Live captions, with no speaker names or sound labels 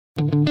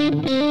Hot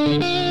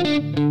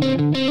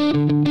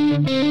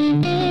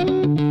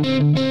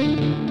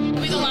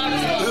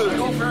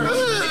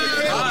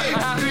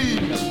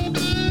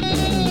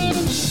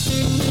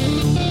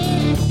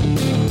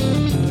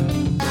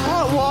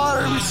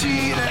water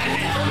machine.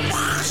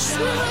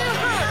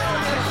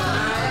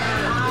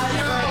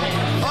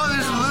 Oh,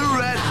 there's a little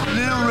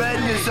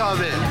redness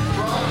of it.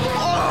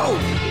 Oh!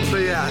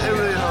 But yeah, it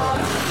really hurt.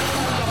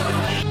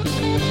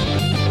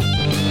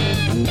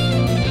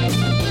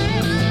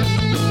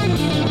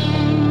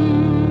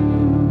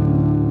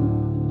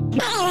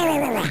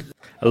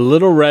 A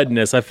little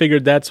redness. I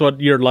figured that's what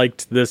you're like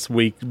this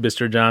week,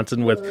 Mr.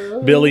 Johnson, with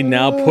Billy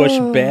now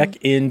pushed back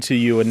into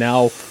you and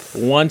now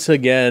once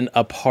again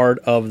a part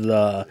of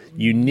the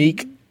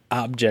unique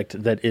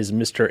object that is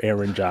Mr.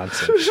 Aaron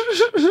Johnson.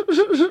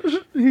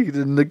 He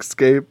didn't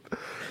escape.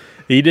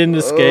 He didn't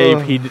escape.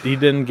 He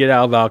didn't get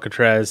out of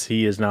Alcatraz.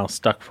 He is now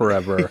stuck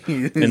forever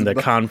in the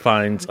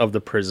confines of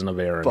the prison of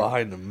Aaron.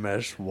 Behind a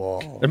mesh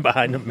wall.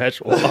 Behind a mesh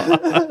wall.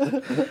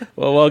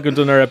 Well, welcome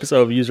to another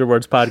episode of Use Your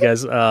Words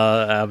Podcast.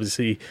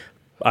 Obviously,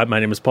 my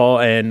name is Paul,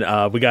 and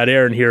we got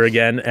Aaron here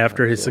again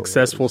after his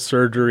successful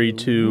surgery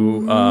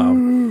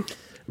to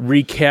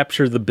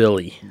recapture the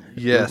Billy.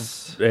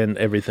 Yes. And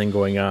everything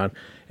going on.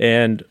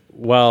 And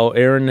while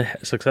Aaron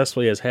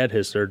successfully has had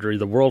his surgery,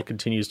 the world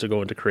continues to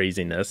go into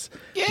craziness.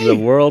 Yay. The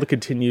world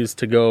continues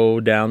to go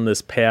down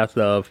this path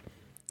of,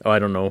 I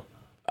don't know.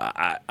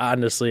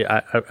 Honestly,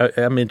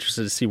 I'm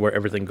interested to see where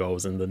everything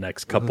goes in the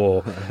next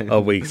couple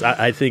of weeks.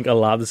 I think a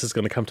lot of this is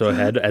going to come to a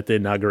head at the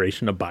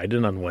inauguration of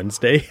Biden on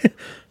Wednesday,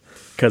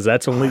 because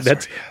that's only on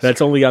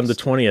the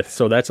 20th.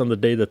 So that's on the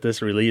day that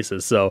this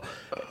releases. So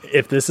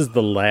if this is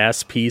the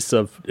last piece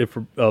of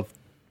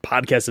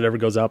podcast that ever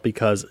goes out,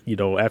 because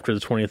after the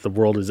 20th the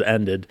world has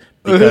ended,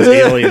 because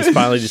aliens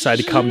finally decide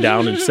to come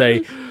down and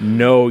say,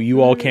 no,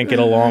 you all can't get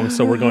along,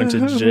 so we're going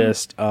to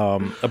just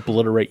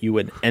obliterate you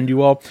and end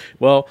you all.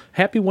 Well,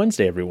 happy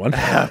Wednesday, everyone.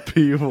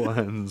 Happy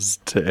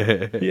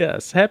Wednesday.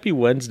 Yes, happy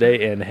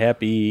Wednesday and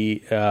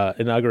happy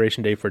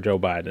inauguration day for Joe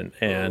Biden.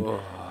 And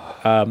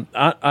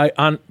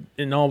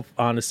in all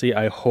honesty,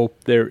 I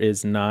hope there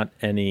is not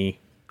any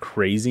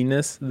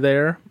craziness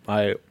there.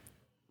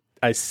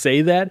 I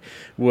say that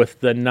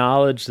with the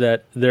knowledge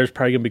that there's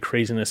probably going to be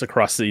craziness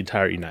across the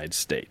entire United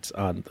States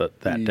on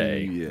that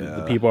day. Yeah.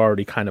 The people are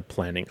already kind of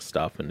planning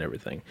stuff and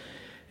everything.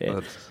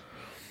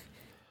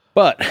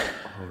 But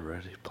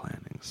already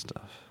planning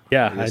stuff.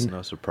 Yeah. It's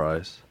no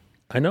surprise.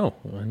 I know.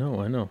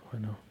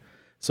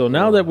 So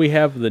now that we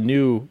have the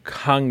new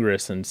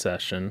Congress in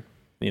session,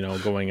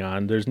 going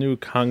on, there's new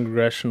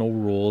congressional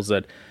rules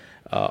that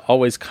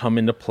always come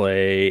into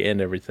play and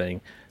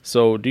everything.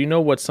 So, do you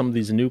know what some of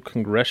these new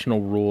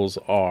congressional rules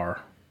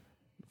are?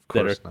 Of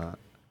course not.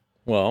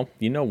 Well,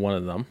 one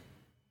of them.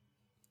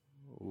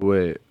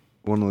 Wait,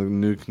 one of the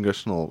new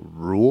congressional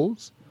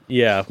rules?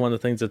 Yeah, one of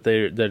the things that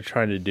they're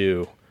trying to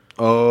do.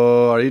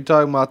 Oh, are you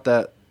talking about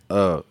that?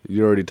 Oh,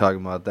 you're already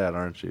talking about that,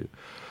 aren't you?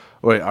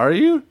 Wait, are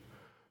you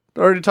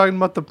already talking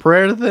about the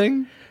prayer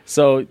thing?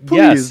 So, Please,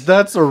 yes,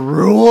 that's a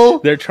rule?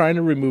 They're trying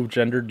to remove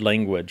gendered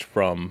language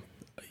from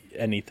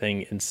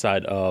anything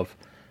inside of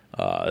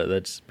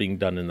that's being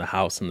done in the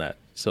House and that.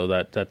 So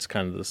that's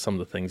kind of some of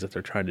the things that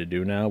they're trying to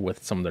do now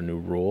with some of their new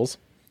rules.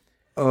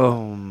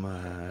 Oh,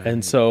 my.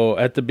 And so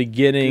at the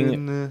beginning...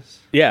 Goodness.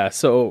 Yeah,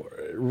 so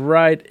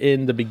right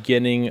in the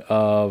beginning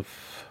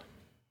of,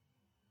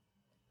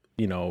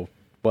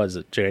 was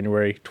it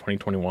January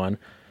 2021?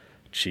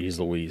 Jeez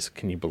Louise,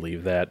 can you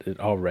believe that?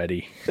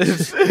 Already. Or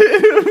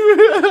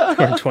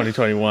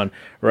 2021,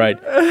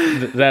 right.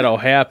 That all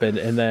happened,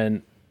 and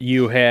then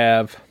you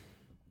have...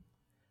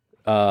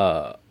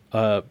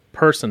 a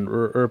person,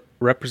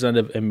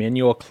 Representative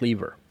Emanuel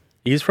Cleaver.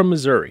 He's from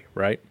Missouri,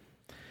 right?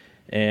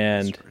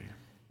 And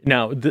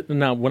now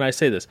when I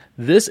say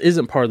this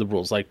isn't part of the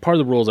rules. Like, part of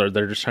the rules are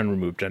they're just trying to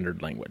remove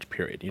gendered language,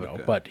 period,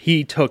 Okay. But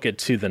he took it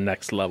to the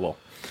next level.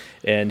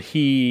 And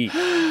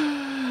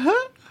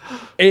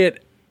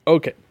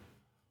okay.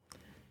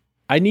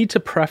 I need to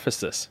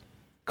preface this.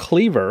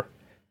 Cleaver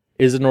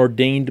is an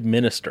ordained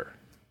minister.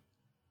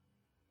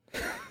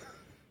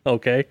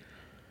 Okay?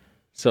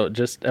 So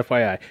just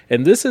FYI.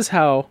 And this is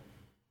how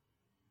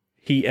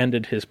he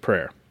ended his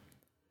prayer.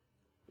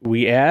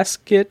 We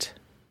ask it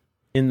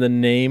in the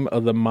name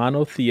of the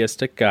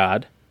monotheistic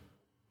God,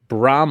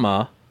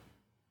 Brahma,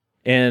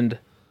 and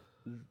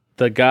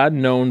the God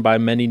known by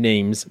many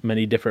names,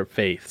 many different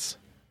faiths,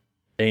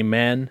 a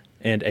man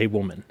and a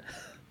woman.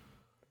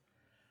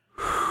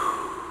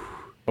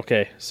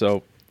 Okay,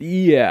 so,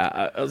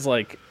 yeah, I was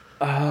like,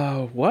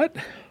 what?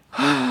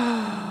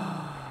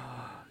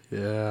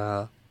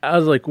 Yeah. I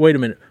was like, wait a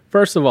minute.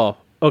 First of all,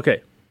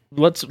 okay,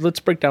 let's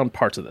break down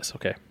parts of this,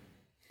 okay?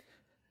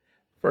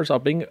 First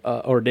off, being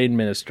an ordained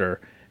minister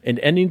and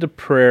ending the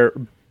prayer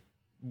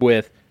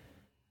with,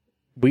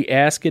 we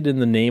ask it in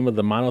the name of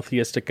the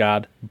monotheistic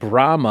God,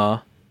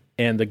 Brahma,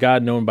 and the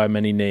God known by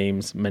many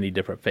names, many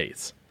different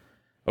faiths.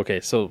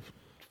 Okay, so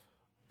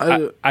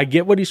I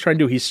get what he's trying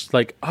to do. He's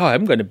like,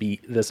 I'm going to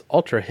be this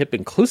ultra hip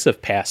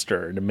inclusive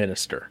pastor and a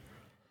minister.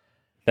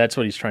 That's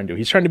what he's trying to do.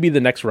 He's trying to be the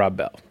next Rob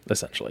Bell,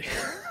 essentially.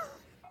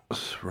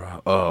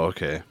 Oh,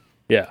 okay.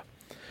 Yeah.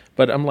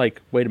 But I'm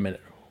like, wait a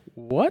minute.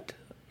 What?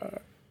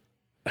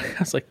 I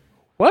was like,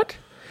 what?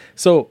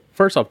 So,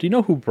 first off, do you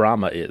know who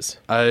Brahma is?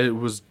 I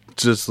was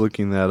just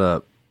looking that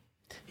up.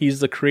 He's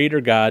the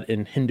creator god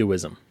in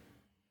Hinduism.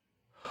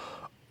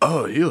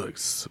 Oh, he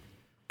looks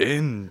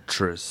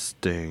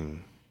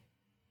interesting.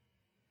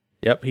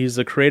 Yep, he's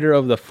the creator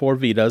of the 4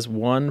 Vedas,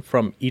 one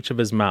from each of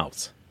his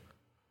mouths.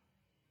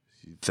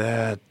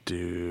 That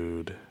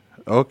dude.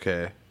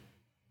 Okay.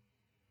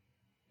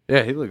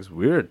 Yeah, he looks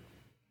weird.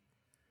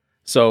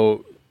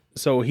 So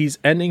he's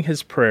ending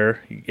his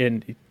prayer,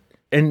 and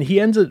he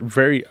ends it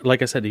very,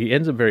 like I said, he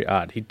ends it very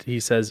odd. He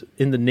says,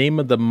 "In the name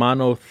of the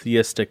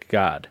monotheistic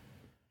God."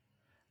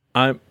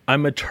 I'm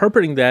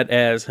interpreting that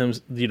as him,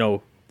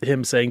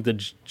 him saying the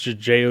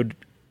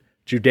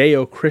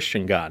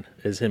Judeo-Christian God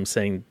is him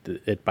saying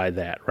it by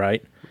that,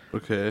 right?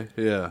 Okay,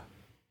 yeah.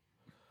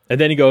 And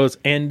then he goes,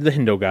 and the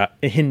Hindu God,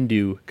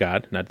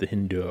 not the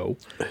Hindu,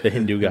 the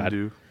Hindu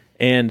God,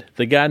 and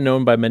the God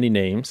known by many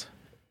names,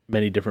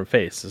 many different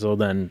faces. So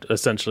then,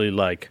 essentially,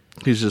 like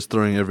he's just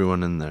throwing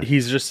everyone in there.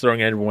 he's just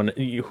throwing everyone.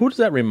 Who does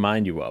that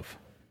remind you of?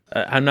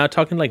 I'm not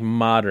talking like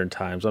modern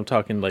times. I'm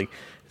talking like,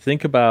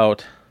 think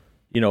about,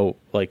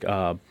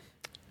 what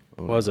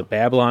was it,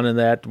 Babylon and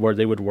that, where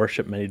they would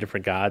worship many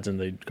different gods, and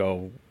they'd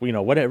go,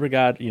 whatever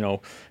God,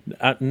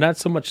 not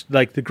so much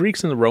like the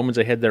Greeks and the Romans,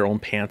 they had their own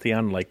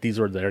pantheon, like these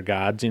were their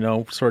gods,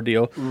 sort of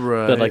deal.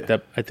 Right. But like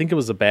I think it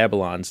was the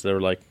Babylons, they were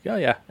like,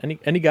 yeah,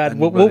 any god,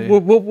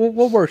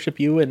 we'll worship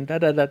you, and da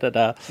da da da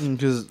da.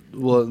 Because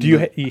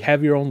Do you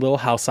have your own little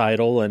house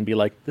idol and be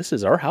like, this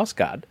is our house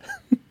god?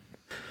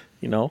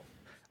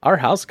 Our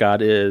house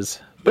god is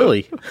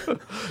Billy.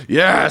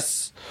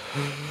 Yes.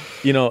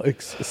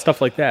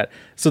 Stuff like that.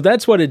 So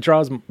that's what it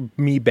draws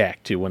me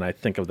back to when I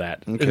think of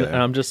that. Okay. And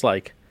I'm just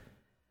like,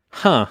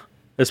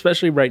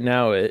 especially right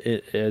now,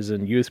 as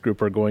in youth group,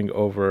 we're going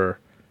over,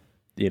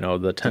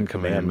 the 10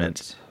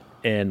 commandments.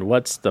 And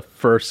what's the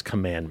first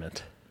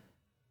commandment?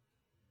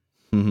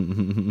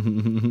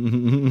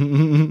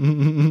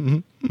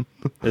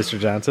 Mr.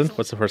 Johnson,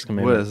 what's the first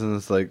commandment? What isn't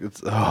this like?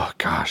 It's oh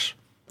gosh,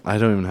 I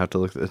don't even have to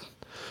look at it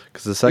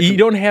because the second. You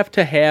don't have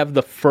to have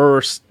the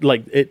first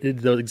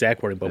the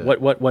exact wording, but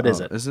what is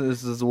it?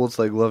 It's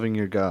like loving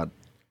your God,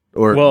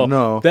 or Well,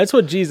 no? that's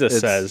what Jesus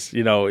says.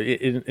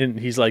 And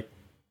he's like,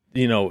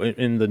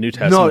 in the New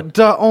Testament.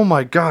 No, oh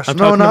my gosh, I'm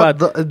no, talking not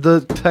about-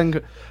 the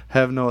 10.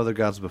 Have no other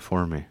gods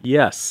before me.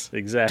 Yes,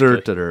 exactly.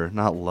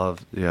 Not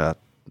love. Yeah.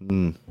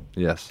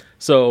 Yes.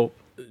 So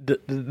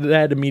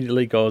that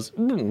immediately goes,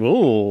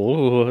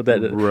 ooh,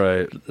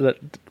 Right.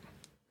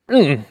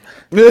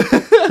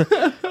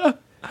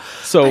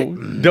 So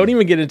don't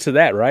even get into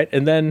that, right?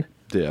 And then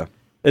Yeah.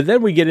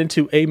 we get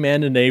into a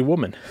man and a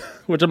woman,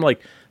 which I'm like,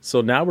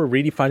 so now we're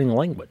redefining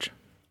language.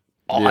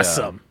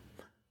 Awesome.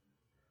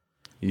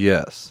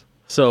 Yes.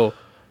 So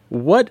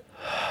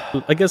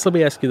I guess let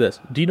me ask you this.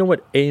 Do you know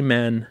what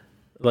amen,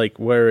 like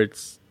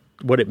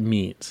what it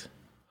means?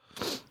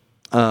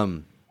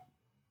 Oh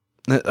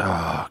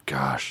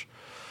gosh.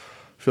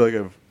 I feel like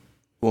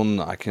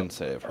I can't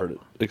say I've heard it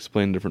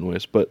explained different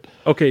ways, but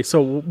Okay,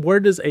 so where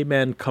does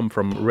amen come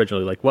from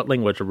originally? Like what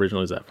language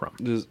originally is that from?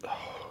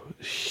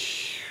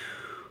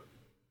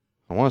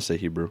 I want to say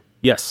Hebrew.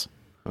 Yes.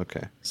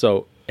 Okay.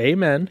 So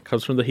amen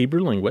comes from the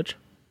Hebrew language.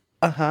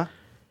 Uh-huh.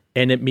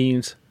 And it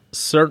means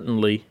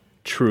certainly,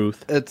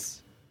 truth,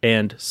 It's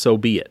and so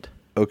be it.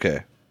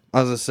 okay.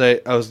 I was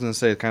gonna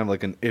say kind of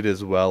like an it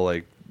as well,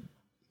 like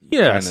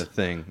Yes. kind of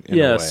thing. In a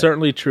Yeah, way.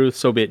 certainly truth,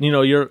 so be it.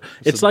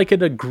 It's like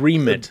an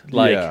agreement.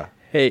 Like, yeah.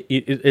 hey,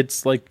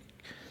 it's like,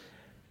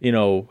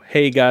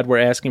 hey, God, we're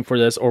asking for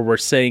this, or we're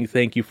saying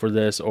thank you for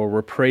this, or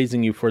we're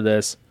praising you for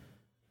this.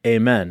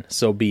 Amen.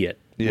 So be it.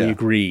 Yeah. We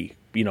agree.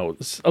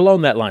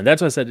 Along that line.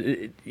 That's why I said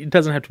it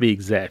doesn't have to be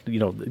exact.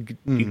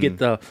 You get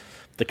the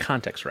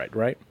context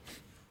right?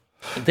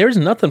 There's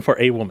nothing for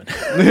a woman.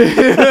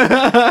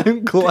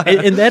 I'm glad.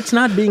 and that's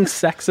not being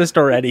sexist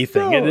or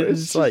anything. No,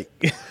 It's like...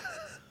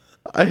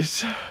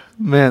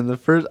 The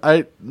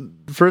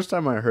first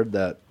time I heard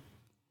that,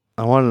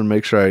 I wanted to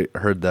make sure I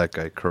heard that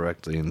guy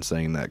correctly in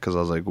saying that, because I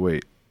was like,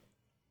 wait,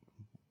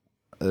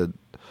 I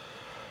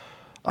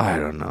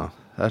don't know.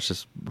 That's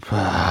just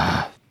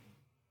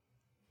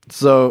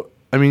so.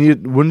 I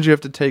mean, wouldn't you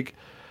have to take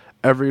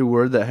every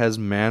word that has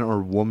man or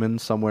woman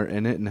somewhere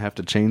in it and have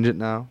to change it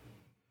now?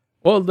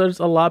 Well, there's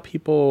a lot of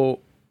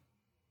people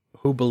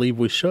who believe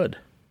we should.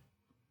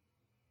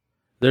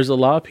 There's a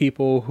lot of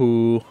people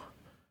who,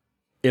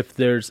 if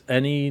there's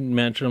any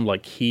mention of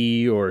like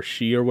he or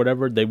she or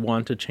whatever, they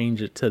want to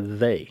change it to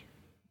they.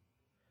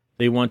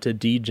 They want to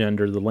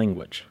degender the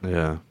language.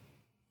 Yeah.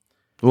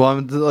 Well,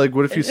 I'm like,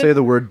 what if you say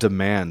the word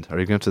demand? Are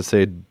you going to have to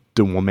say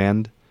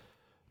demand?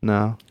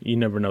 No. You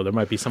never know. There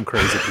might be some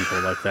crazy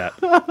people like that.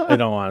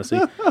 In all honesty,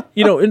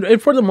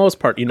 and for the most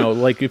part,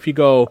 like if you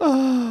go,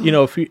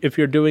 if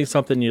you're doing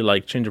something, you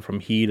like change it from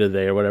he to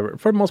they or whatever.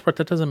 For the most part,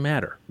 that doesn't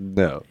matter.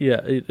 No.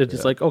 Yeah,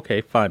 it's like,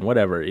 okay, fine,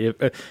 whatever.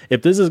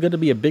 If this is going to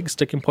be a big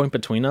sticking point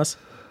between us,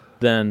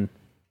 then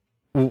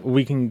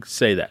we can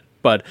say that.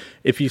 But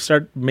if you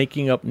start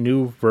making up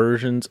new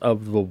versions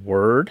of the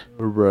word,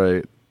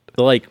 Right.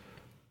 like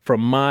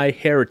from my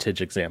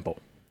heritage example,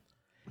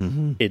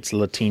 it's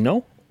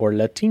Latino or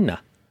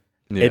Latina.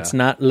 Yeah. It's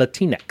not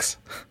Latinx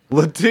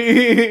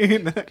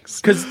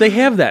Latinx. because they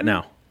have that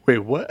now. Wait,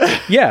 what?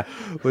 Yeah,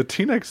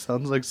 Latinx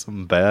sounds like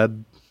some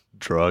bad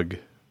drug.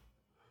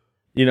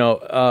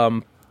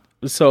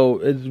 So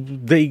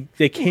they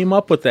came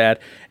up with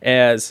that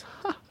as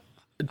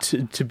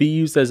to be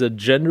used as a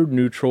gender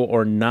neutral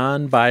or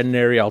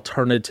non-binary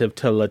alternative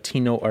to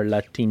Latino or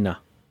Latina.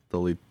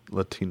 The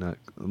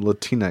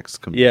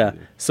Latinx community. Yeah.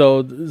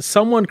 So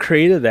someone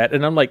created that,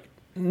 and I'm like,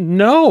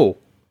 no,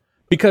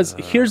 because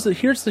here's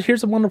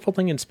the wonderful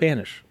thing in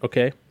Spanish.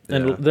 Okay,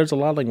 and Yeah. there's a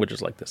lot of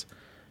languages like this,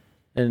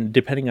 and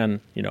depending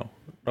on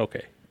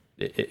okay,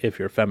 if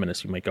you're a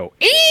feminist, you might go.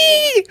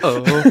 Ee!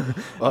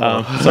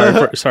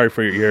 Sorry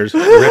for your ears.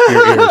 Rip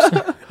your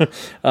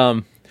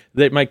ears.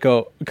 They might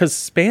go because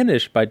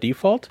Spanish by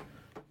default,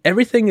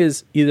 everything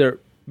is either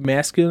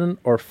masculine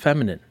or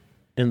feminine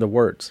in the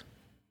words.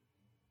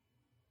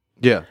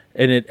 Yeah.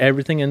 And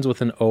everything ends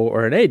with an O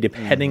or an A,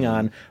 depending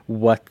on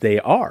what they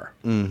are.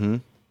 Mm-hmm.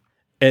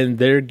 And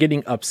they're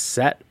getting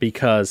upset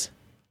because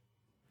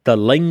the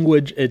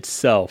language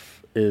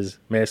itself is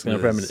masculine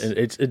or feminine. And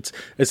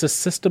it's a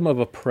system of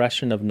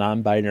oppression of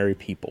non-binary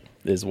people,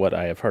 is what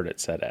I have heard it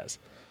said as.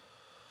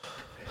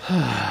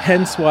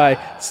 Hence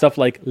why stuff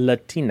like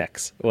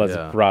Latinx was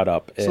brought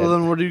up. So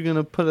then what are you going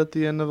to put at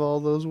the end of all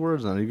those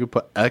words now? You could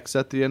put X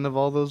at the end of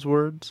all those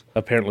words?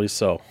 Apparently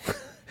so.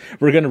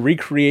 We're going to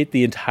recreate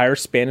the entire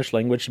Spanish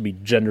language to be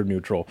gender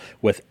neutral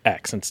with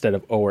X instead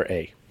of O or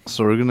A.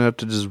 So we're going to have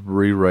to just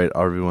rewrite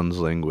everyone's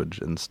language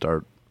and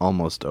start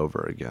almost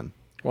over again.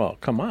 Well,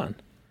 come on.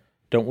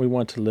 Don't we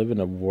want to live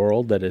in a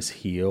world that is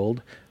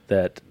healed,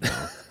 that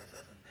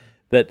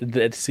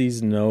that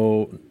sees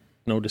no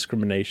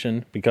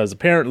discrimination? Because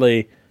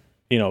apparently,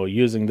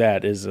 using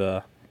that is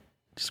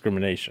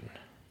discrimination.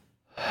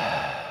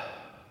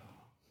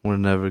 We're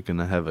never going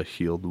to have a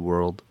healed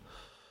world.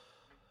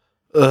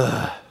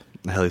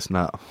 At least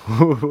not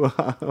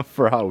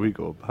for how we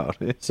go about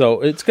it.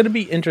 So it's going to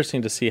be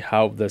interesting to see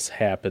how this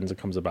happens and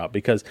comes about,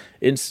 because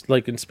in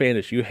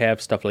Spanish you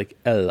have stuff like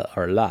el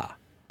or la,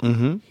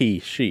 he,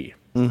 she,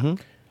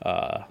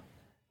 la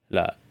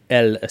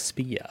el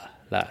espía,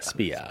 la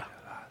espía.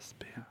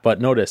 But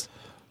notice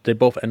they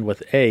both end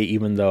with a,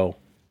 even though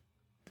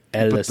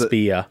el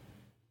espía.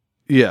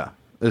 Yeah,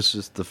 it's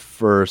just the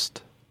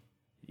first.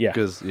 Yeah,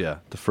 because the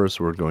first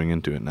word going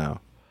into it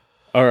now.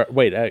 Or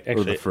wait, actually,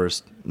 or the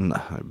first.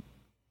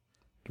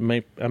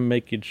 I'm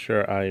making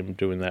sure I'm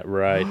doing that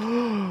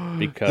right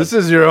because this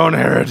is your own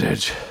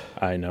heritage.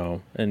 I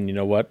know, and you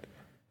know what?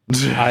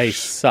 I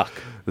suck.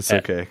 It's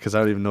okay because I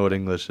don't even know what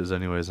English is,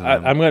 anyways.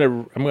 I'm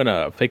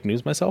gonna fake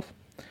news myself.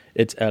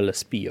 It's el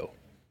espío.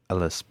 El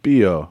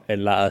espío.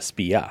 And la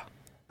espía.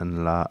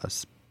 And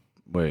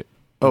wait.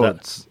 Oh,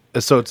 it's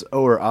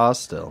O or A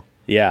still.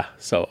 Yeah.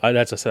 So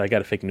that's what I said. I got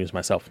to fake news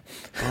myself.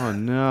 Oh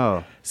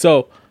no.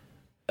 So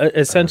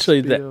essentially,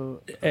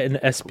 an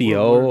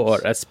SPO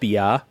or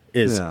SPA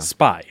is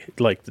spy.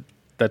 Like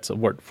that's a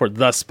word for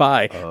the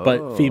spy,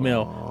 but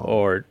female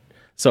or.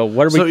 So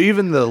what are we? So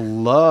even the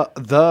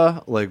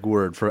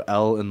word for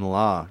L and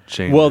la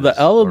changes. Well, the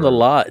L and the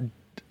la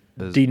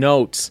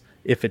denotes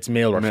if it's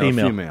male or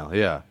female. Female,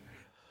 yeah.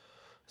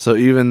 So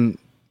even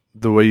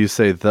the way you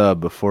say the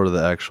before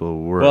the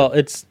actual word. Well,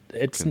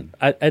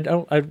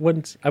 I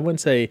wouldn't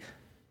say.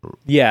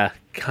 Yeah,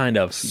 kind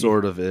of.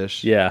 Sort of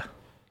ish. Yeah.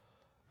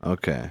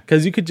 Okay.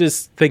 Because you could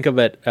just think of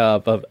it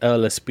of El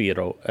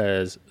Espiro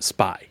as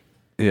spy.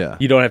 Yeah.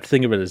 You don't have to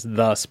think of it as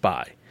the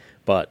spy,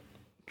 but.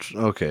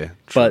 Okay.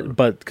 True.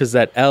 But because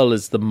that L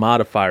is the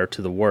modifier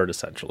to the word,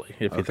 essentially,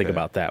 if you think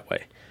about it that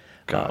way.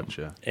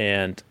 Gotcha.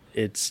 And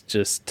it's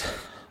just.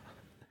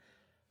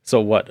 So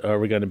what are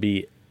we going to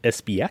be?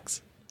 SPX?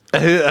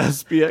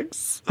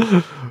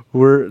 SPX?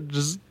 We're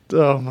just.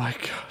 Oh my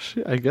gosh!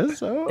 I guess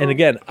so. And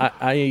again,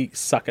 I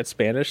suck at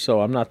Spanish, so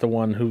I'm not the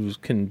one who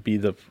can be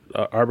the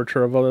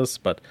arbiter of all this.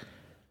 But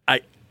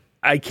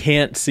I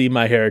can't see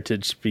my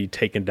heritage be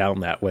taken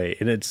down that way,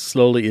 and it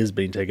slowly is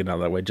being taken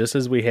down that way, just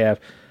as we have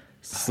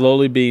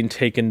slowly being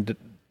taken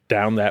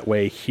down that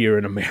way here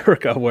in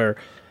America, where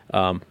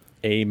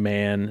a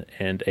man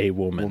and a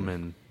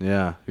woman.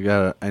 Yeah, you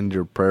gotta end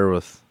your prayer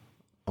with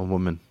a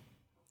woman.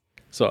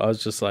 So I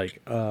was just like,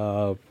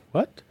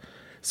 what?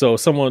 So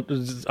someone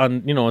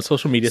on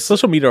social media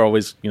are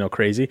always,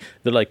 crazy.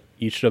 They're like,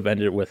 you should have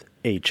ended it with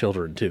a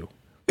children too.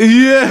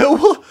 Yeah,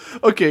 well,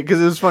 okay,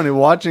 because it was funny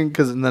watching,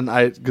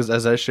 because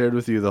as I shared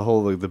with you the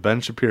whole, the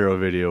Ben Shapiro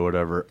video,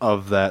 whatever,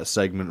 of that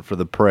segment for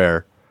the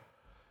prayer.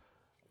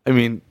 I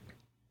mean,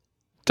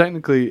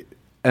 technically,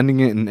 ending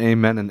it in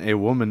amen and a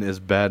woman is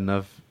bad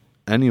enough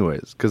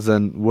anyways, because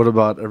then what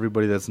about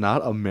everybody that's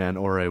not a man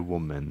or a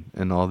woman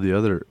and all the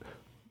other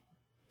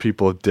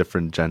people of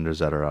different genders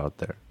that are out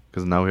there,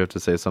 because now we have to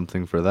say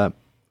something for them.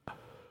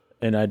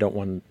 And I don't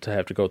want to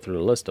have to go through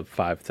a list of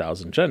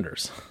 5,000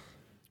 genders.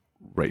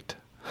 Right.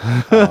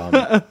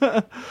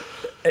 And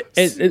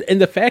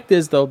the fact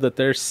is, though, that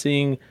they're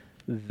seeing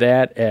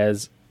that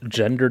as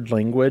gendered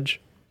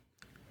language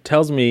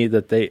tells me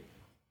that they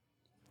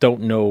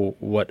don't know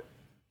what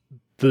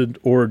the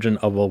origin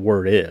of a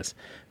word is.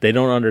 They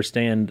don't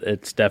understand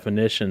its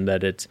definition,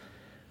 that it's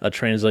a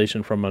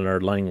translation from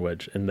another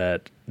language, and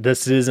that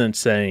this isn't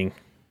saying,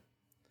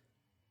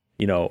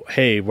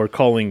 hey, we're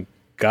calling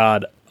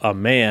God a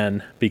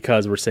man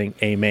because we're saying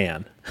a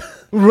man.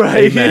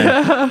 Right.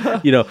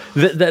 Amen.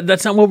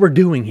 That's not what we're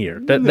doing here.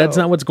 That's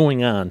not what's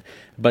going on.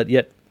 But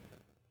yet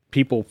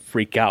people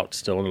freak out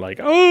still and like,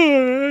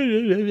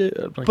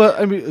 oh. But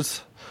I mean,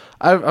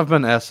 I've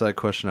been asked that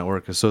question at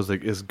work. So it's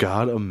like, is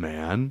God a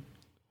man?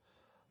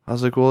 I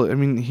was like, well, I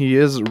mean, he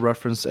is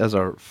referenced as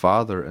our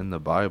father in the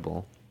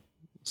Bible.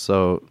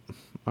 So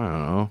I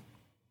don't know.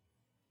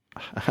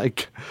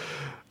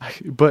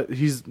 But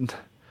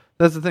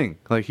that's the thing.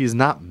 Like, he's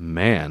not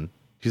man.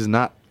 He's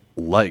not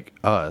like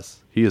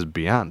us. He is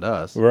beyond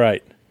us.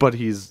 Right. But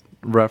he's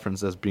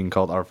referenced as being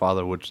called our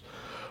father, which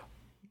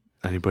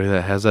anybody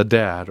that has a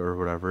dad or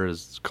whatever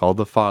is called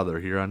the father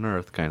here on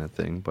earth, kind of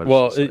thing. But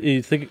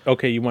you think,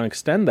 okay, you want to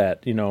extend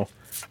that,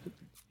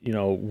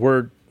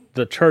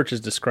 the church is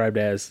described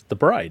as the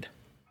bride.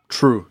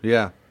 True,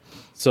 yeah.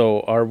 So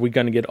are we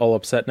going to get all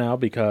upset now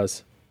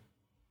because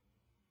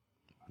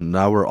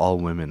now we're all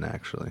women,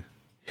 actually?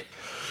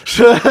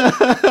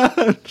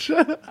 I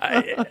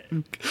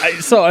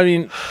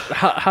mean,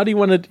 how do you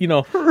want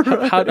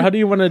to, how do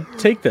you want to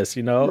take this?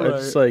 Right.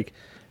 It's like,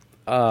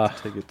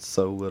 take it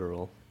so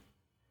literal.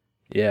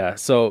 Yeah.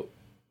 So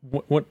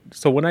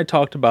when I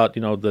talked about,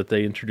 that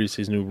they introduced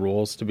these new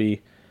rules to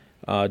be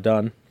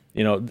done,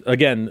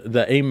 again,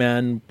 the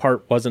amen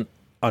part wasn't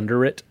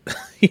under it,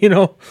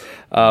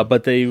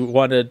 but they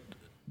want to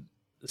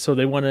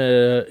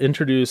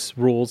introduce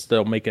rules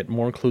that'll make it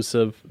more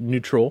inclusive,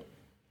 neutral.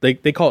 They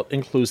call it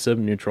inclusive,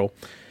 neutral.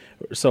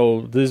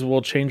 So these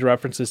will change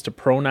references to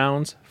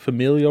pronouns,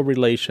 familial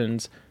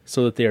relations,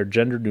 so that they are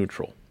gender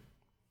neutral.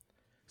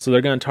 So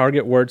they're going to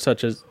target words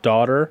such as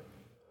daughter,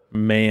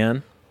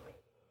 man.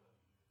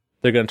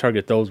 They're going to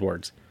target those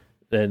words.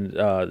 And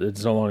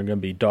it's no longer going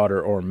to be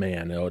daughter or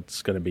man.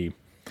 It's going to be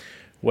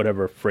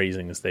whatever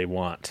phrasings they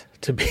want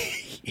to be.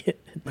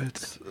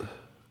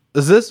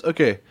 Is this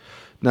okay?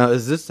 Now,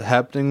 is this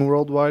happening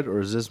worldwide,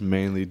 or is this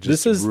mainly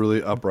just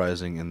really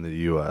uprising in the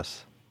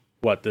U.S.?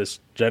 What, this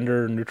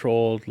gender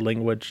neutral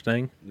language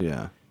thing?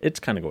 Yeah,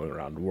 it's kind of going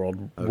around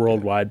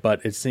worldwide,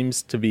 but it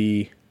seems to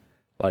be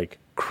like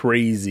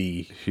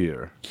crazy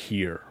here,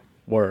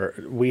 where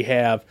we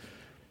have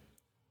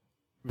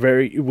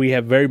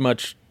very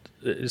much.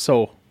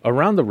 So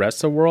around the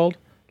rest of the world,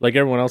 like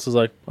everyone else is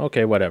like,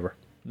 okay, whatever,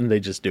 and they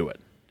just do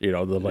it. The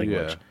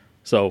language. Yeah.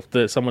 So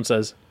if someone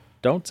says,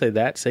 "Don't say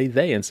that, say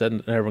they," instead,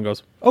 and everyone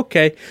goes,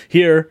 "Okay."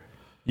 Here,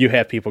 you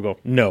have people go,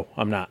 "No,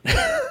 I'm not."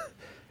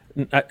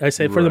 I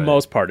say for the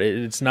most part,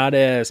 it's not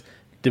as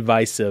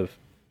divisive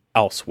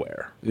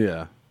elsewhere.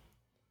 Yeah.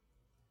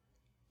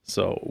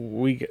 So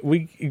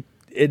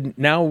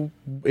now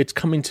it's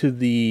coming to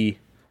the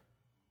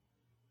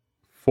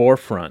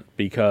forefront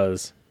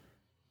because,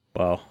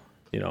 well,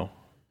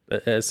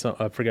 as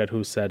I forget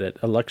who said it,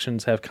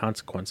 elections have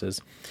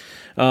consequences.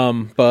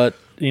 But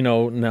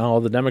now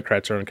the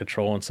Democrats are in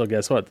control, and so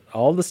guess what?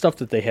 All the stuff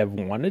that they have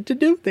wanted to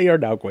do, they are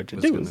now going to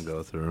do. It's going to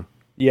go through.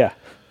 Yeah.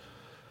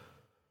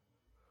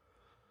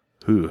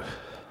 Who?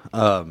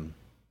 I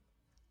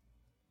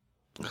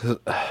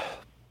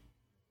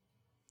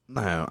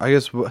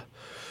guess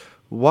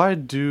why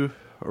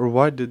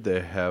did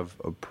they have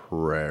a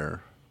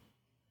prayer?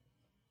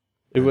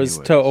 It was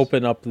to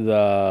open up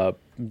the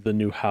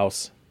new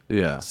house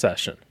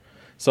session.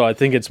 So I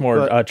think it's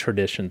more a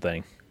tradition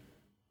thing.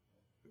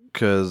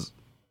 Because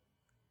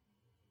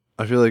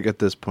I feel like at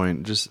this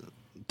point, just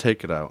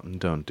take it out and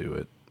don't do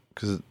it.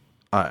 Because,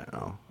 I don't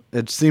know.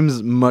 It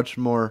seems much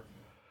more,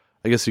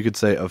 I guess you could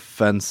say,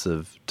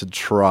 offensive to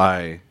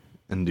try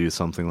and do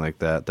something like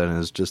that than it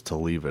is just to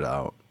leave it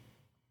out.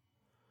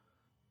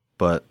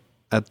 But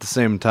at the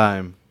same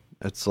time,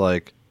 it's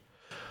like,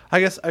 I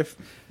guess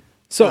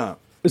So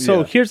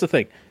here's the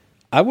thing.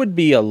 I would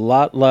be a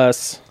lot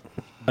less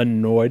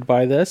annoyed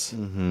by this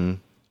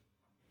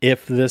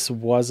if this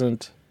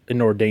wasn't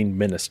an ordained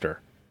minister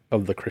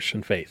of the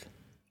Christian faith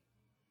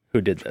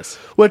who did this.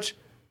 Which,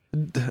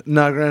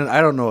 now granted, I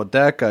don't know what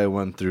that guy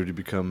went through to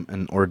become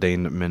an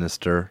ordained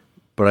minister,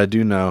 but I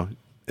do know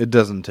it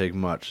doesn't take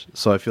much.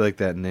 So I feel like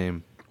that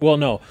name. Well,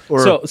 no.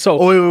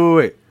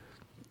 Wait.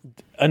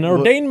 An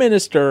ordained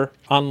minister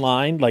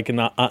online, like an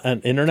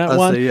internet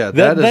one,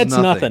 that's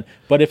nothing.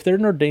 But if they're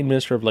an ordained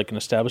minister of like an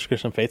established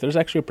Christian faith, there's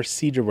actually a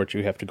procedure which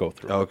you have to go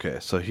through. Okay,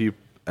 so he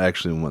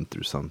actually went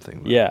through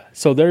something. Then. Yeah.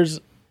 So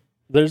there's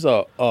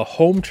a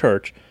home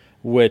church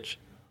which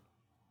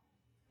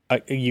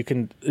you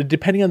can,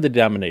 depending on the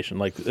denomination,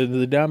 like the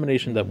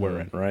denomination that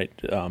we're in, right,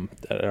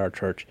 at our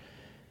church,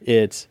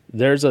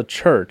 There's a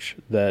church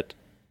that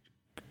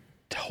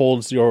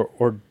holds your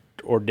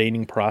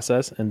ordaining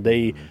process, and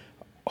they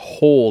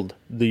hold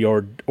the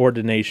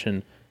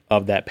ordination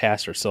of that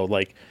pastor. So,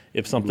 like,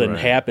 if something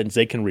happens,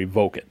 they can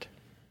revoke it.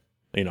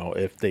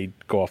 If they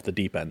go off the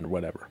deep end or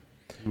whatever.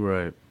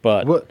 Right.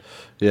 But what?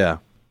 Yeah.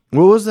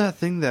 What was that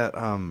thing that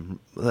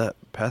that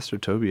Pastor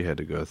Toby had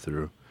to go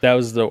through? that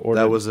was the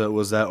order. That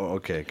was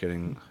okay?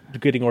 Getting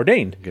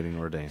ordained. Getting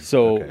ordained.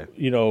 So okay.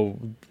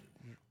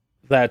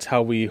 That's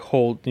how we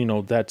hold.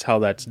 That's how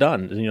that's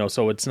done.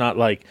 So it's not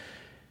like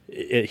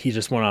he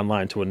just went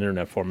online to an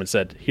internet forum and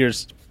said,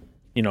 "Here's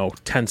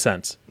 10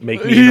 cents.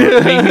 Make me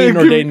an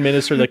ordained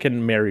minister that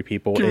can marry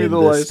people in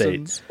the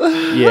States."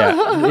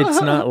 Yeah,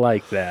 it's not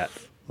like that.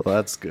 Well,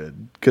 that's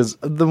good. Because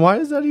then why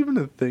is that even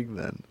a thing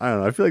then? I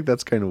don't know. I feel like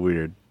that's kind of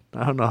weird.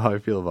 I don't know how I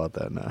feel about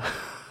that now.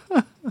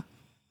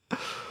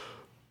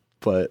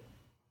 But,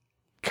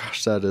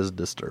 gosh, that is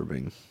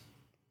disturbing.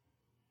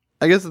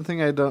 I guess the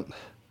thing I don't...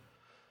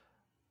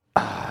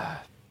 I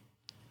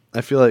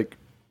feel like,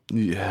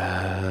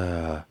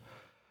 yeah...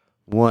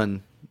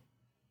 One,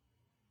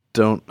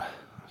 don't...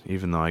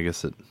 Even though I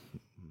guess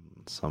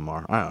some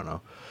are. I don't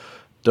know.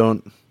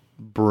 Don't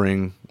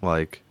bring,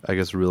 like, I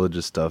guess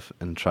religious stuff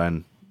and try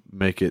and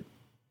make it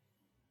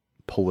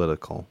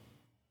political.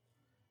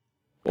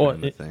 Well,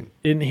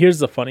 and here's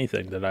the funny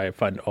thing that I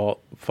find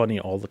funny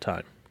all the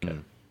time. Okay.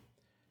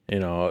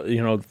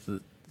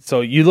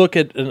 So you look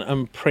at,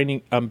 and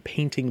I'm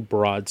painting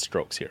broad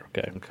strokes here.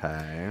 Okay.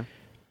 Okay.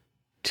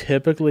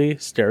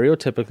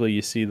 Stereotypically,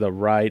 you see the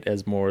right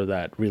as more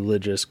that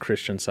religious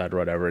Christian side or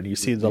whatever, and you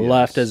see the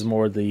left as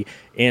more the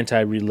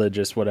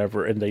anti-religious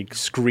whatever, and they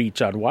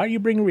screech on, why are you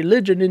bringing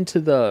religion into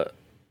the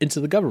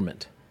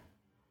government?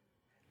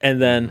 And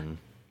then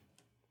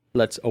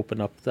let's open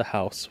up the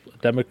House,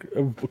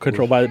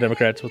 controlled by the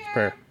Democrats with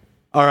prayer.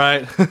 All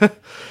right.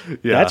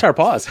 Yeah. That's our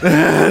pause.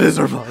 That is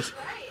our pause.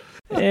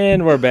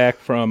 And we're back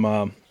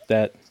from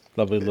that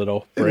lovely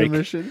little break.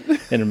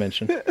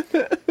 Intermission.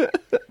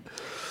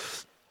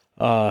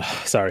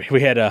 Sorry,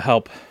 we had to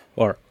help,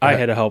 or I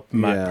had to help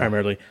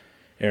primarily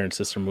Aaron's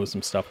sister move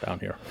some stuff down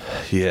here.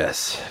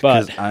 Yes,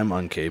 but because I'm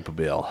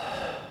incapable.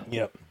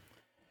 Yep.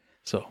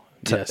 So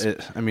yes,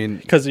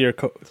 because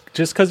of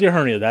just because you're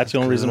hernia. That's the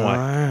only reason why.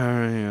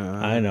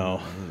 I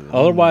know.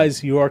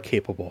 Otherwise, you are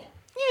capable.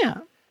 Yeah.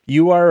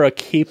 You are a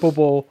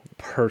capable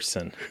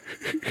person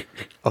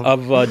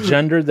of a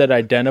gender that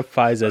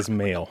identifies as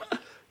male.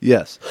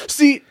 Yes.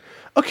 See,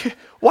 okay,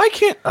 why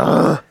can't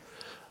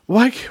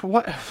why?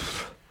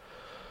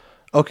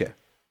 Okay.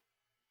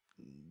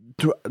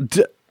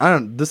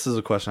 This is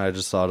a question I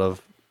just thought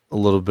of a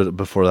little bit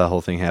before that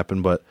whole thing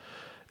happened, but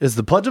is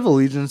the Pledge of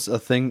Allegiance a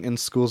thing in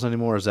schools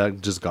anymore, or is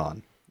that just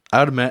gone? I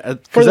would imagine,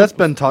 because that's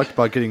been talked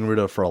about getting rid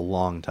of for a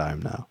long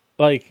time now.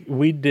 Like,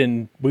 we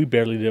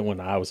barely did when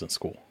I was in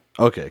school.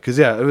 Okay, because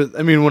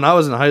when I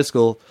was in high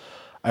school,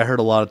 I heard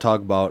a lot of talk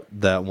about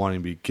that wanting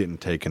to be getting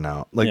taken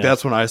out. Like,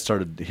 that's when I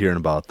started hearing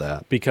about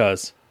that.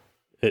 Because,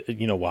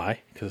 you know why?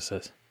 Because it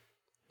says,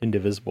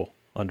 indivisible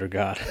under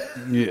God.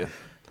 Yeah.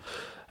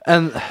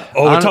 And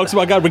it talks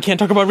about God. We can't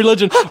talk about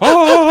religion.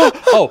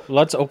 Oh,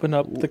 let's open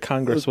up the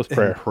Congress with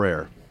prayer.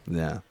 Prayer.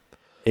 Yeah.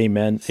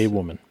 Amen. A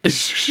woman.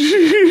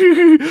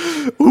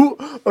 Ooh,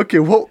 okay.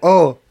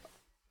 Well,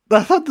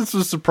 I thought this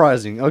was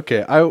surprising.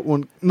 Okay.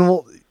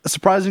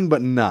 Surprising,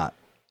 but not.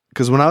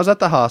 Because when I was at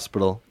the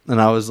hospital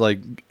and I was like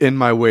in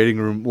my waiting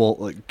room,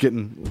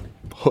 getting,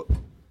 oh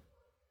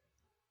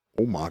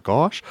my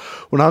gosh,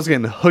 when I was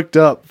getting hooked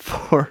up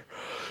for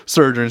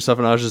surgery and stuff,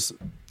 and I was just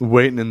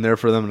waiting in there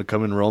for them to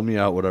come and roll me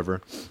out,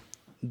 whatever.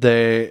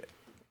 They,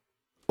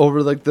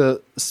 over like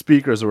the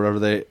speakers or whatever,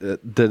 they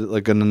did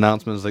like an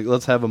announcement. It was like,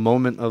 let's have a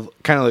moment of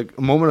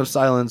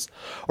silence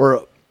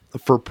or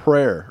for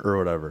prayer or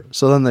whatever.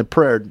 So then they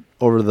prayed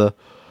over the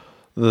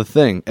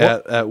thing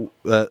at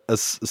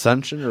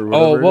Ascension or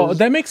whatever. Oh, well,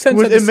 that makes sense.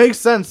 It makes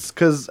sense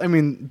because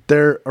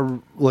they're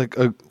are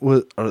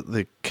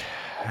they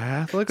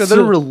Catholic? Or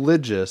they're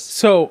religious?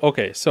 So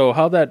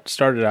how that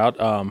started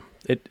out,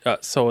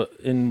 so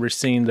in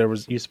Racine there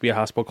used to be a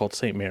hospital called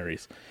St.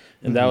 Mary's,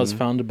 and that was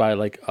founded by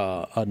like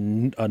a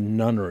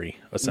nunnery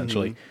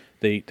essentially.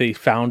 They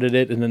founded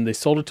it and then they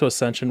sold it to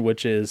Ascension,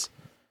 which is,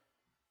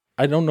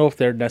 I don't know if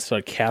they're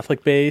necessarily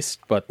Catholic based,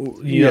 but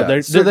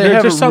they're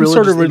just some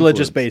sort of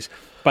religious base.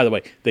 By the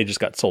way, they just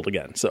got sold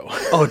again. So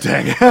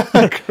dang,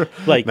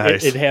 like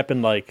nice. it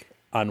happened like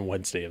on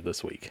Wednesday of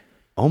this week.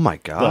 Oh my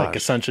god! Like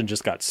Ascension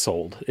just got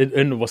sold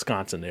in the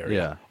Wisconsin area.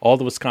 Yeah, all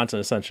the Wisconsin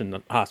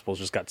Ascension hospitals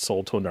just got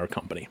sold to another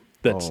company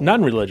that's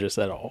non-religious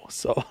at all.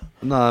 So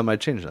no, that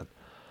might change that.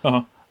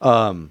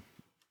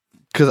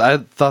 Because I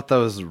thought that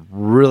was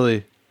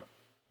really,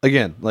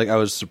 again, like I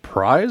was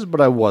surprised,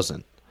 but I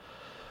wasn't.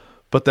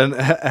 But then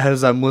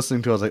as I'm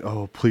listening to it, I was like,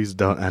 oh, please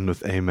don't end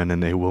with amen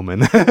and a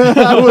woman.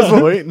 I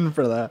was waiting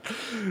for that.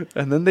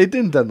 And then they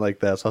didn't end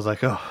like that. So I was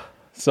like, oh.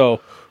 So,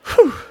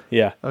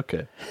 yeah.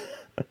 Okay.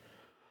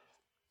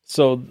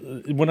 So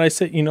when I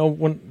said,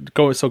 going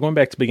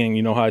back to the beginning,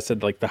 you know how I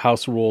said like the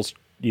house rules,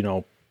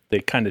 they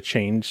kind of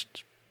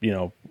changed,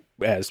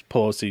 as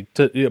Pelosi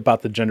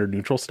about the gender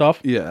neutral stuff.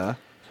 Yeah.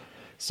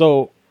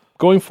 So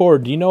going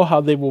forward, do you know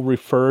how they will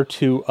refer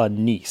to a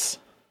niece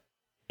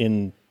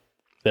in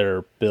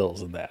their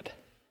bills and that?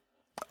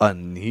 A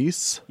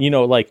niece? You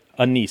know, like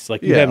a niece,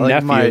 like you Yeah, have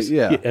like nephews,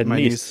 a my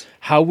niece. niece.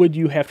 How would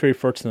you have to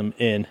refer to them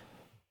in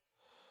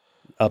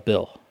a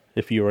bill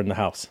if you were in the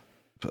house?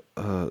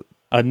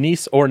 A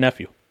niece or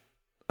nephew?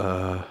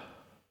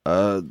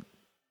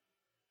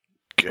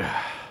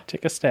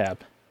 Take a stab.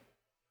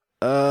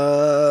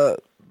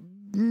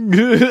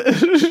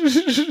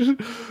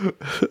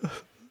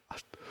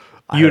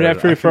 You'd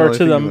have to refer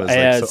to them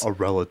as a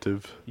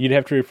relative. You'd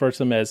have to refer to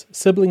them as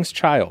sibling's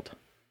child.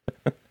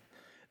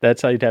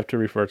 That's how you'd have to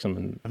refer to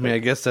them. I mean, I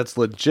guess that's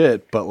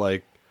legit, but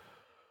like,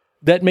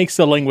 That makes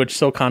the language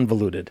so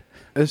convoluted.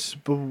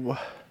 like,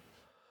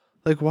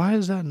 why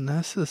is that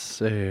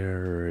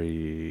necessary?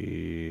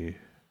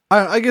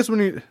 I guess when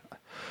you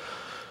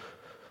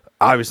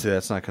obviously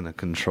that's not going to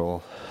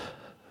control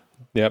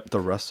Yep. the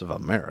rest of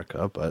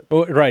America, but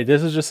Oh, right.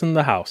 This is just in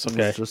the house.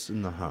 Okay. it's just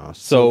in the house.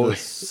 So- The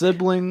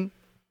sibling,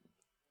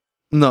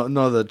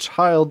 no, the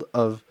child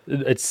of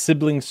It's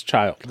sibling's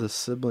child. the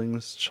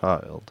sibling's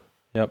child.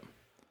 Yep.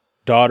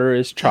 Daughter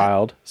is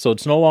child. So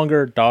it's no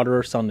longer daughter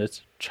or son.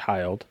 It's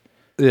child.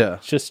 Yeah,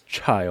 It's just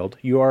child.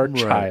 You are a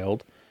Right.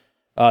 child.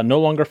 No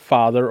longer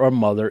father or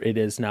mother. It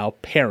is now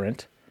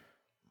parent,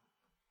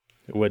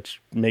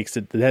 which makes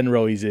it then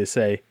real easy to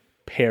say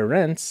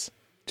parents.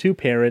 Two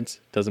parents,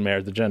 doesn't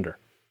matter the gender.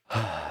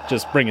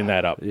 Just bringing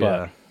that up. yeah.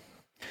 But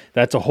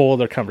that's a whole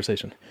other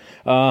conversation.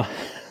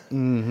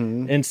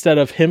 Instead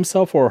of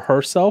himself or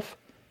herself,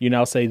 you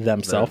now say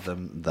themself.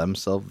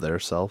 Themself, their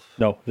self.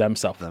 No,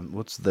 themself.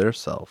 What's their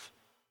self?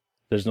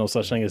 There's no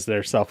such thing as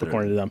their self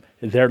according to them.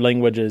 Their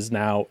language is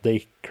now,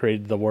 they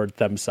created the word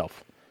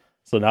themself.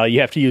 So now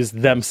you have to use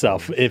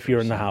themself if you're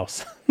in the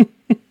house.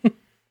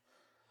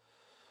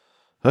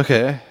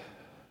 Okay.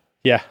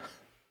 Yeah.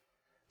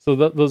 So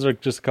those are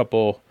just a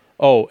couple.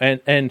 Oh,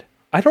 and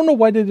I don't know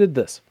why they did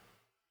this.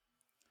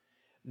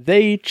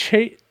 They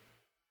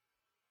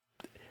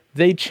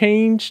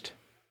changed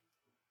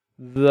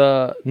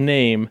the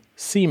name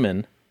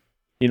seaman,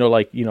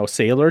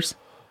 sailors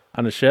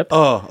on a ship,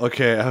 Oh,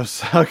 okay. I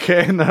was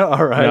okay. No,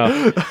 all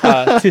right.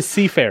 to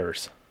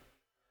seafarers.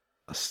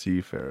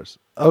 Seafarers.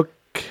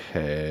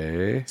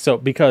 Okay. So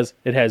because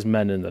it has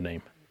men in the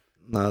name.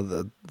 No,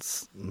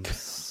 that's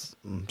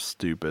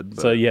stupid.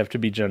 But, So you have to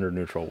be gender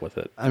neutral with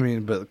it. I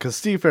mean, but because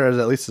seafarers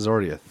at least is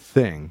already a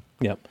thing.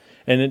 Yep.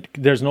 And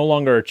there's no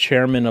longer a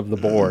chairman of the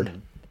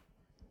board.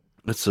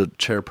 It's a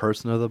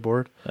chairperson of the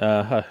board.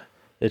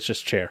 It's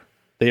just chair.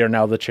 They are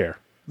now the chair.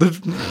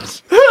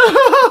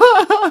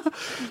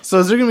 So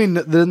is there gonna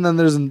be then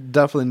there's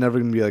definitely never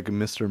gonna be like a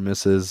Mr.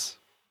 Mrs.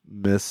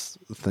 Miss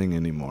thing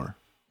anymore.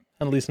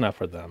 At least not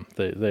for them.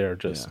 They are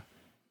just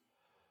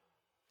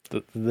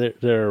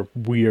they're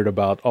weird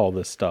about all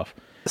this stuff.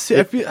 See,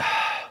 I feel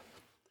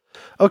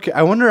okay.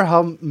 I wonder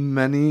how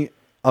many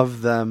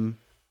of them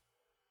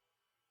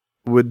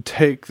would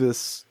take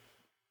these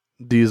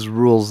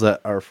rules that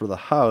are for the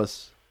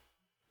house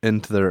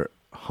into their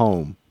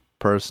home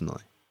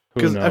personally.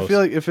 Who Because I knows? feel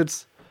like if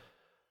it's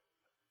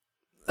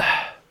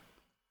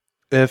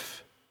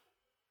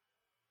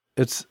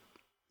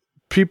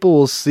people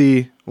will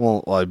see,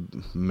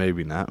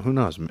 maybe not. Who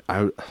knows?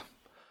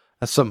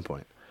 At some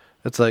point,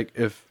 it's like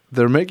if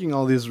they're making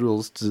all these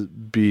rules to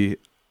be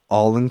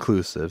all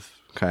inclusive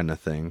kind of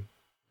thing,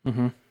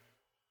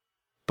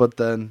 but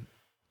then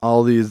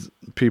all these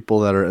people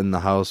that are in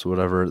the house,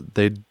 whatever,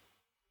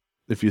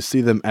 if you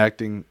see them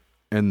acting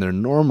in their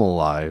normal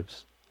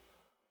lives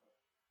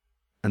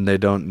and they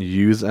don't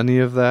use any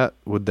of that,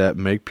 would that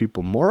make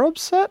people more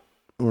upset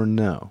or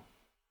no?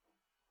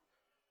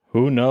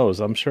 Who knows?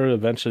 I'm sure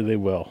eventually they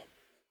will.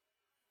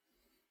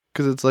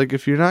 Because it's like,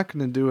 if you're not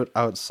going to do it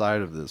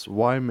outside of this,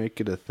 why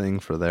make it a thing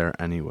for there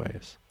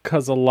anyways?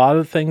 Because a lot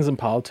of things in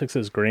politics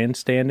is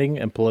grandstanding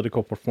and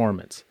political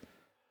performance.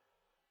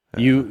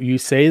 You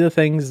say the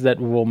things that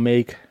will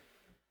make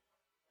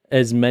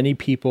as many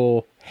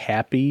people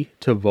happy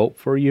to vote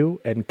for you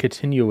and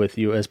continue with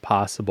you as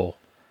possible.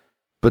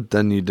 But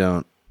then you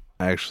don't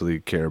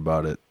actually care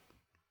about it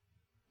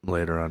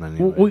later on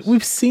anyways.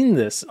 We've seen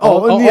this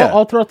Oh, yeah.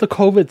 all throughout the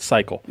COVID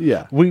cycle.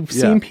 Yeah. We've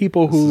Yeah. seen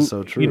people This who, is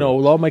so true.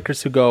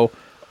 lawmakers who go,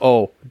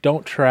 oh,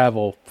 don't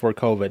travel for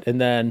COVID. And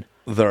then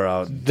They're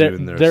out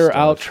doing their they're stuff.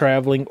 out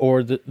traveling,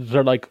 or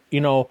they're like,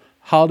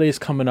 holidays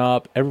coming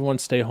up, everyone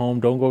stay home,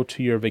 don't go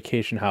to your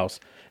vacation house.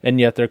 And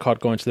yet they're caught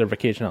going to their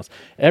vacation house.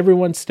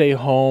 Everyone stay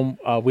home.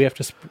 We have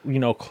to,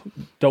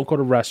 don't go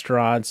to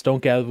restaurants.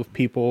 Don't gather with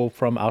people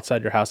from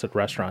outside your house at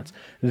restaurants.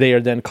 They are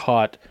then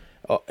caught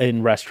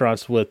in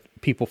restaurants with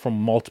people from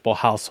multiple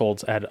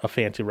households at a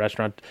fancy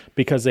restaurant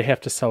because they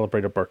have to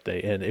celebrate a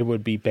birthday. And it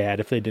would be bad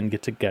if they didn't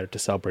get together to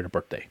celebrate a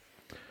birthday.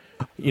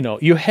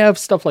 You have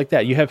stuff like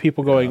that. You have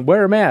people going,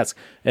 wear a mask.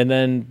 And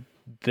then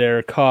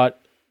they're caught.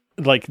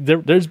 Like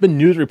there's been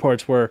news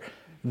reports where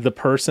the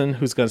person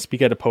who's going to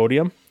speak at a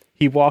podium,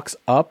 he walks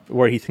up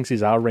where he thinks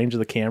he's out of range of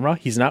the camera.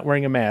 He's not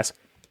wearing a mask.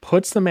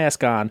 puts the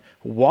mask on,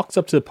 walks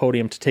up to the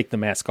podium to take the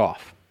mask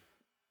off.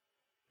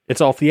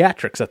 It's all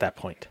theatrics at that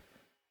point.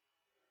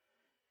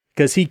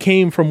 Because he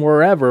came from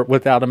wherever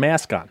without a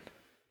mask on.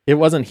 It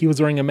wasn't he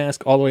was wearing a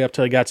mask all the way up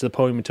till he got to the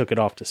podium and took it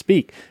off to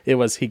speak. It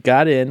was he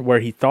got in where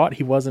he thought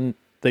he wasn't,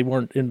 they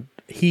weren't in,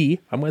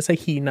 I'm going to say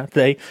he, not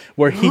they,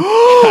 where he,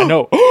 I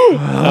know,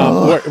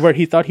 where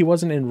he thought he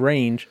wasn't in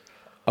range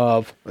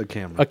of A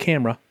camera. a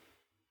camera,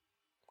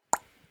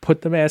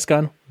 put the mask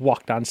on,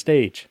 walked on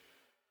stage.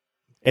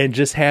 And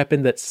just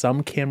happened that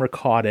some camera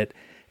caught it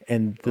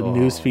and the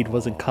news feed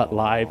wasn't cut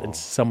live and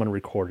someone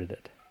recorded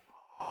it.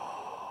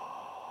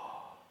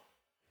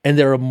 And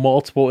there are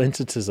multiple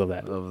instances of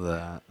that. Of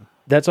that.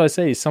 That's why I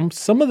say some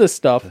of this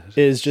stuff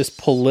is just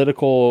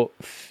political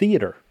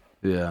theater.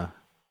 Yeah.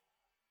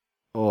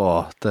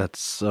 Oh,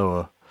 that's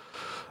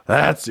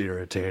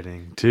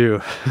irritating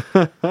too.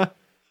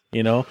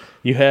 You know,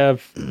 you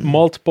have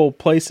multiple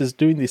places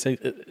doing these things,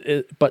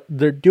 but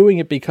they're doing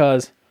it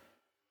because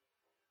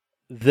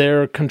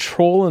their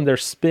control and their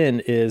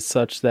spin is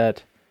such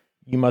that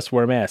you must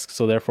wear masks.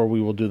 So therefore we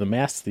will do the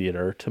mask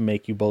theater to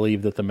make you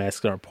believe that the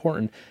masks are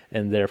important,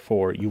 and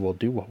therefore you will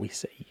do what we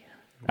say.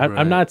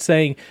 I'm not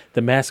saying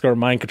the masks are a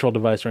mind control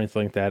device or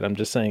anything like that. I'm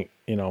just saying,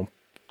 you know,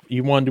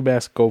 you want to do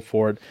masks, go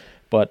for it,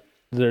 but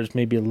there's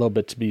maybe a little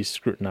bit to be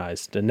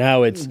scrutinized. And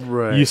now it's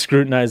you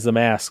scrutinize the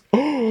mask.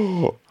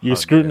 You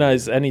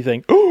scrutinize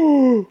anything.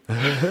 You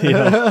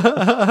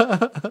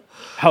know,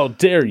 how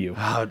dare you?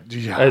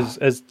 As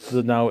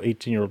the now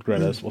 18-year-old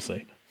Greta will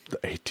say. The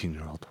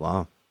 18-year-old.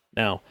 Wow.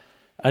 Now,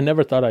 I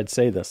never thought I'd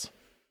say this.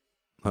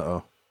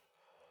 Uh-oh.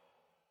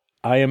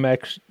 I am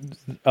actually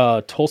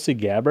Tulsi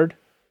Gabbard.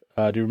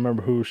 Do you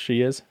remember who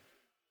she is?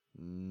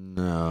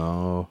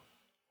 No.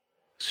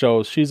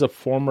 So she's a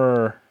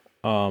former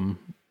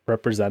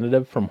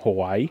representative from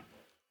Hawaii.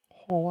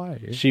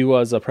 She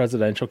was a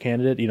presidential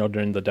candidate, you know,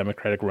 during the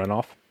Democratic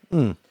runoff.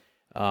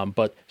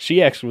 But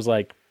she actually was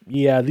like,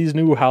 yeah, these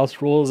new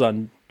House rules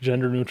on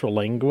gender neutral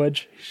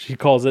language, she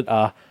calls it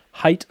a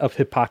height of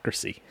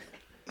hypocrisy.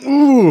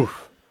 Ooh.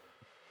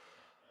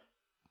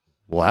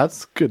 Well,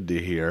 that's good to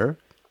hear.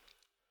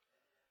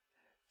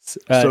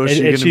 So is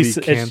she going to be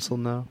canceled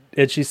now?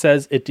 And she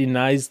says it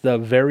denies the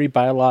very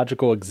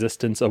biological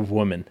existence of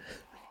women.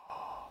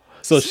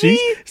 So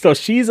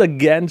she's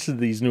against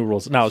these new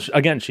rules. Now,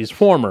 again, she's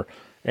former,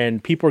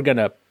 and people are going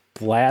to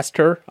blast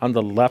her on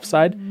the left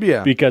side.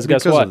 Yeah. Because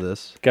guess what? Of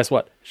this. Guess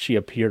what? She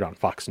appeared on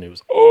Fox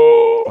News.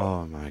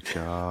 Oh my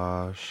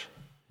gosh.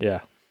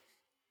 Yeah.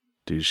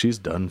 Dude, she's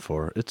done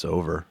for. It's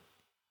over.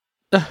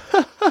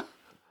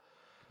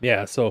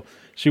 Yeah, so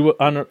she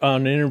on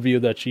an interview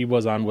that she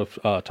was on with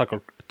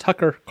Tucker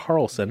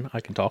Carlson,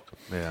 I can talk.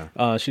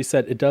 Yeah. She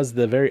said it does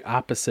the very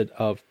opposite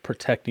of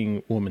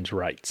protecting women's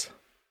rights.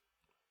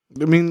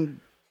 I mean,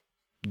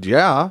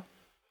 yeah.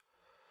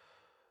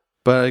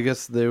 But I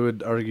guess they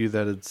would argue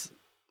that it's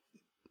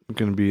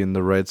going to be in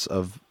the rights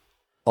of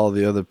all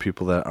the other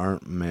people that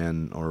aren't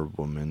man or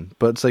woman.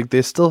 But it's like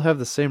they still have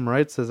the same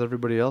rights as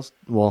everybody else.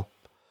 Well,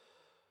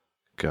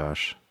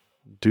 gosh.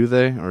 Do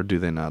they or do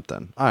they not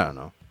then? I don't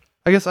know.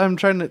 I guess I'm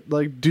trying to,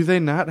 like, do they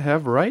not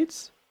have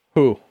rights?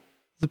 Who?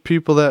 The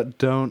people that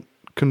don't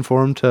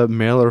conform to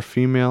male or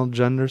female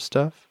gender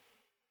stuff?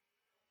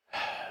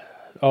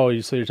 Oh,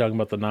 so you're talking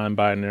about the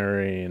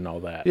non-binary and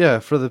all that. Yeah,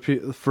 for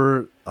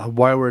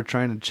why we're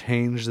trying to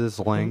change this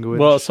language.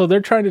 Well, so they're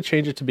trying to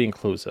change it to be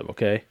inclusive,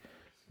 okay?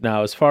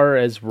 Now, as far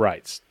as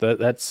rights,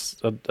 that's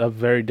a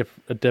very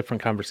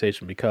different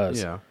conversation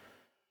because... Yeah.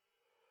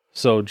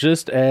 So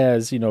just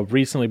as, you know,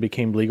 recently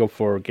became legal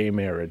for gay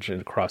marriage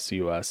across the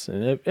U.S.,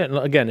 and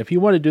again, if you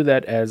want to do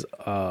that as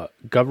a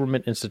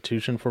government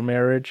institution for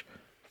marriage,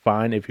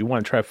 fine. If you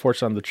want to try to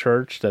force on the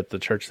church that the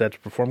church has to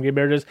perform gay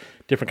marriages,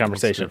 different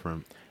conversation.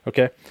 Different.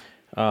 Okay?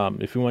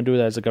 If you want to do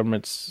that as a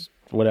government,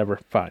 whatever,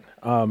 fine.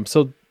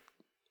 So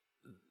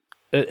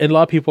and a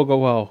lot of people go,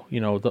 well, you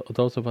know,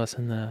 those of us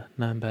in the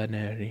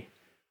non-binary,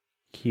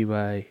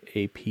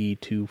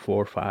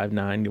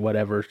 QIAP2459,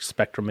 whatever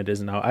spectrum it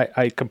is now.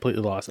 I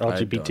completely lost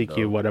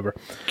LGBTQ, whatever.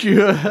 You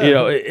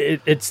know,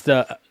 it's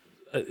the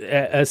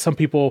as some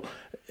people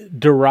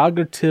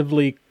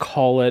derogatively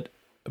call it,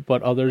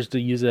 but others to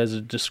use it as a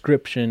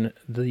description,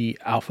 the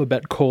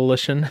alphabet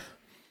coalition.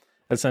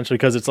 Essentially,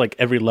 because it's like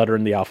every letter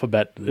in the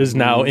alphabet is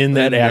now in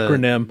that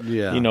acronym.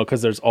 You know,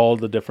 because there's all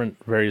the different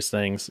various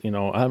things. You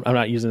know, I'm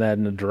not using that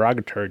in a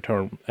derogatory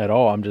term at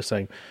all. I'm just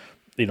saying,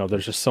 you know,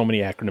 there's just so many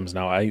acronyms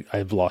now.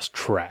 I've lost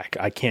track.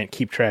 I can't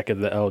keep track of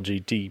the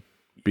LGBT,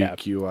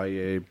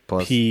 BQIA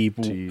plus P,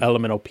 T.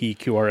 elemental P,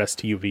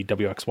 QRSTUV,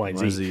 WXYZ.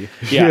 YZ.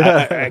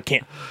 Yeah, I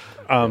can't.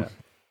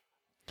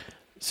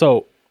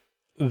 So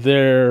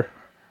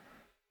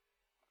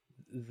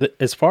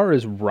as far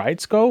as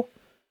rights go,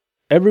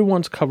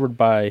 everyone's covered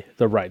by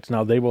the rights.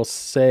 Now, they will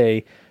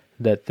say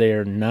that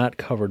they're not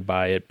covered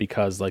by it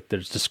because, like,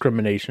 there's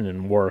discrimination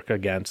in work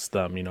against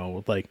them, you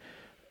know, like,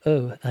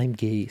 oh, I'm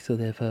gay, so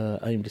therefore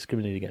I'm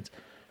discriminated against.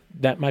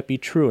 That might be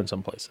true in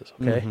some places,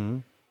 okay? Mm-hmm.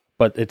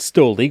 But it's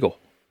still illegal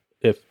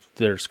if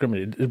they're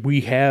discriminated.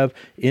 We have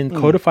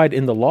codified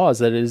in the laws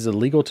that it is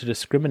illegal to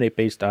discriminate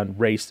based on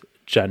race,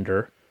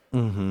 gender,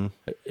 and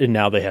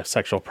now they have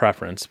sexual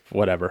preference,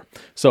 whatever.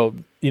 So,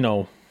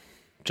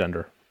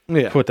 gender.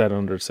 Yeah. Put that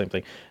under the same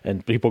thing.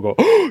 And people go,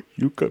 oh,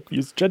 you could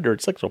use gender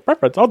and sexual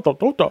preference.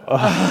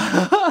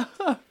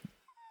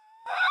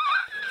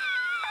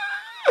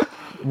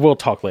 We'll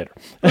talk later.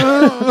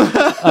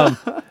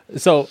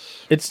 So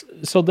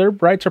their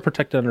rights are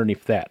protected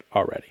underneath that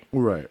already.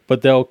 Right.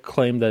 But they'll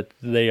claim that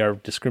they are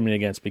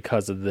discriminated against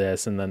because of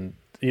this, and then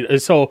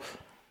so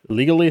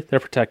legally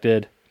they're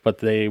protected, but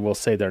they will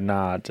say they're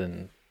not.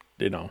 And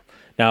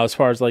now as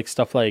far as like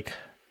stuff like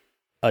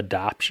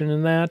adoption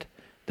and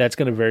that's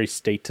going to vary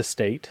state to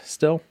state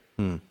still.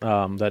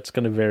 That's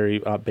going to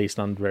vary based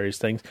on various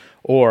things,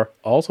 or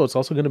also it's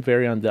also going to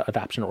vary on the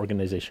adoption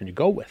organization you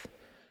go with.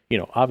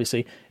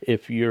 Obviously,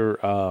 if you're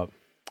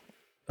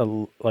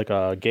like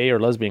a gay or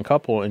lesbian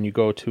couple and you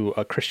go to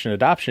a Christian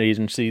adoption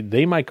agency,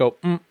 they might go,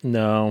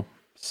 no,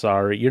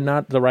 sorry, you're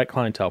not the right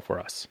clientele for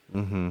us.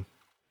 Mm-hmm.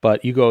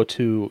 But you go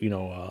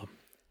to,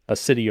 a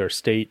city or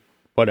state,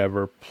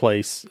 whatever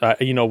place,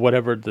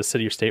 whatever the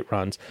city or state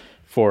runs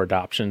for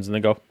adoptions, and they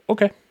go,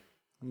 okay,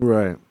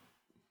 right,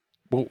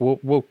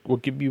 we'll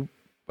give you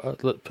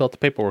fill out the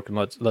paperwork and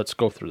let's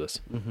go through this.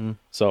 Mm-hmm.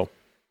 So,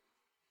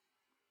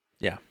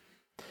 yeah.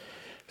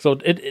 So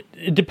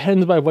it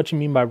depends by what you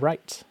mean by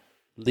rights.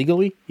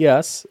 Legally,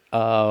 yes.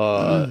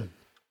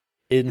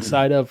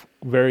 Inside of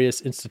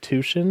various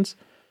institutions,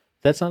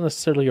 that's not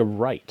necessarily a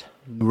right.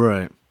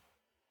 Right.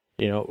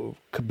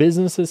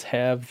 Businesses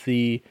have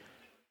the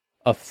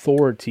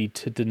authority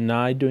to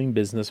deny doing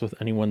business with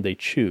anyone they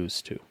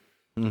choose to.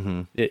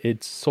 Mm-hmm.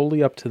 It's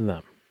solely up to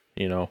them.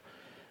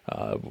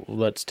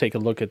 Let's take a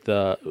look at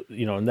the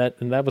and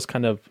that was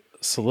kind of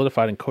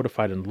solidified and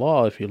codified in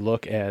law. If you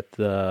look at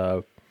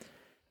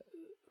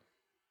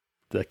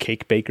the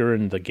cake baker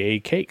and the gay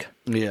cake.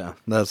 Yeah,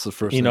 that's the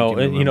first.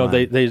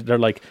 They're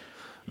like,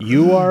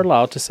 you are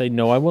allowed to say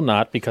no, I will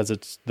not, because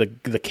it's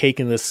the cake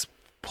in this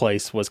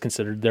place was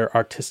considered their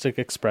artistic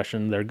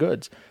expression, their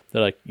goods.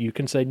 They're like, you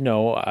can say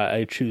no,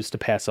 I choose to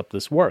pass up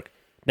this work.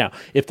 Now,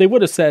 if they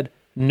would have said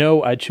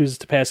no, I choose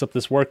to pass up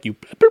this work,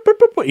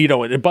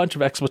 a bunch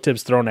of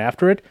expletives thrown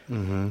after it.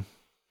 Mm-hmm.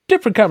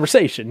 Different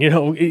conversation.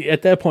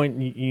 At that point,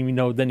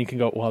 then you can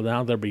go, well,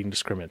 now they're being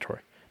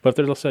discriminatory. But if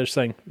they're just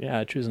saying, yeah,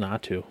 I choose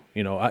not to,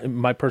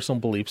 my personal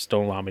beliefs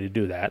don't allow me to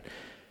do that.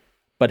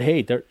 But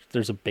hey,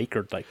 there's a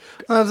baker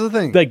that's the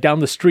thing, like down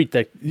the street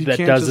that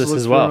does this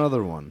as well.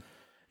 Another one,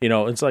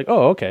 it's like,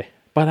 oh, okay,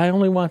 but I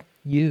only want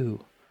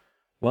you.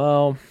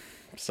 Well,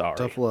 sorry,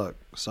 tough luck.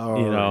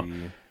 Sorry,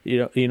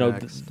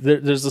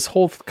 there's this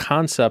whole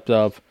concept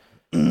of,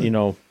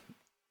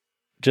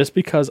 just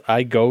because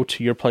I go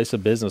to your place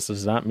of business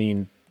does not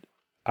mean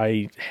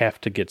I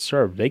have to get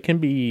served. They can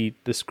be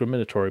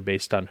discriminatory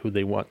based on who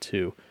they want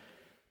to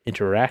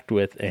interact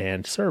with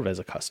and serve as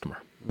a customer.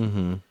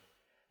 Mm-hmm.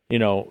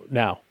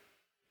 Now,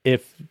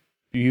 if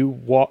you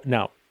walk,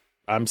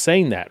 I'm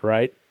saying that,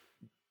 right?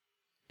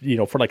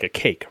 For like a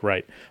cake,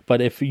 right?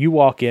 But if you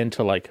walk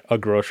into like a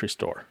grocery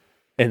store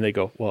and they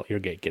go, well, you're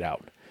gay, get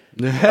out.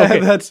 Okay,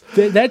 that's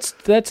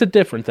a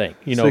different thing,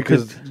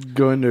 because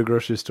going to a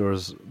grocery store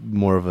is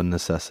more of a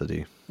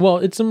necessity. Well,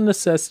 it's a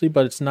necessity,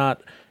 but it's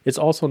not. It's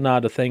also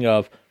not a thing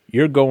of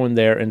you're going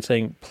there and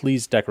saying,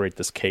 "Please decorate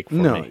this cake for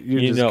me." No,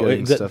 you're just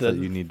getting stuff that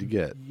you need to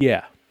get.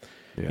 Yeah.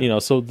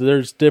 So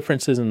there's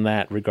differences in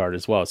that regard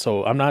as well.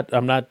 So I'm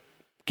not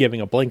giving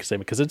a blanket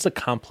statement because it's a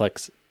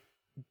complex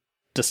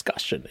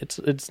discussion.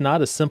 It's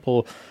not a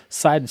simple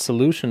sided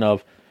solution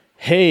of,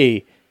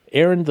 hey,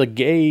 Aaron, the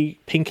gay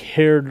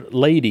pink-haired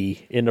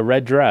lady in a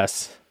red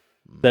dress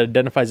that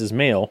identifies as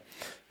male.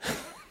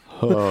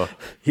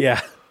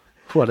 Yeah.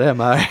 What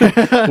am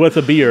I? With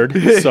a beard,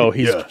 so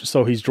he's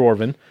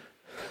dwarven.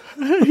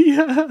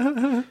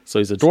 Yeah. So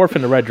he's a dwarf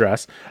in a red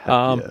dress.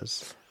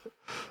 Yes.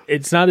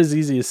 It's not as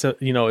easy as,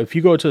 if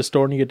you go to a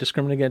store and you get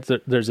discriminated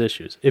against, there's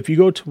issues. If you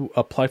go to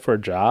apply for a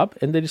job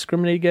and they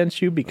discriminate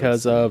against you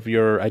because of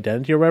your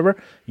identity or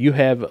whatever, you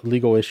have a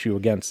legal issue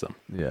against them.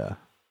 Yeah.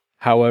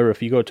 However,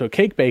 if you go to a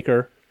cake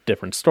baker,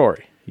 different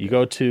story. You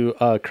go to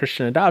a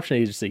Christian adoption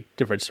agency,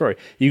 different story.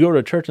 You go to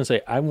a church and say,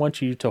 I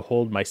want you to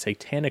hold my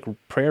satanic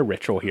prayer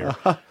ritual here.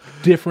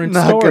 Different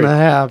Not story. Gonna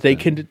happen. They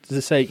can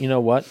say, you know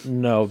what?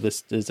 No,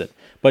 this isn't.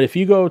 But if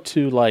you go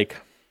to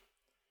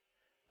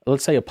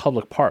let's say a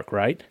public park,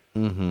 right?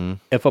 Mm-hmm.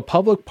 If a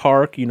public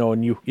park,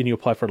 and you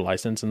apply for a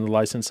license and the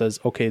license says,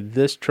 okay,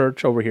 this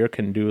church over here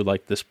can do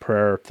like this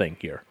prayer thing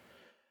here.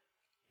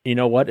 You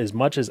know what? As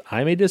much as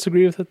I may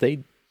disagree with it,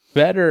 they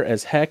better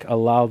as heck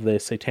allow the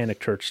satanic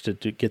church to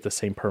get the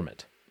same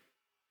permit.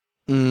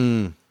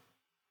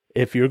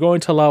 If you're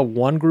going to allow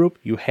one group,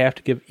 you have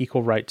to give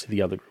equal right to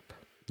the other group.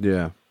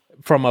 Yeah.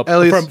 From a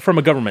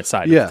government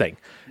side of thing.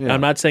 Yeah.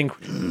 I'm not saying,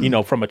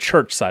 from a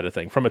church side of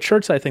thing. From a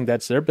church side of thing,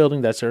 that's their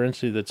building, that's their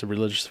entity, that's a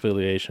religious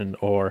affiliation,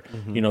 or,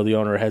 the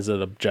owner has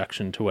an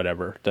objection to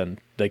whatever, then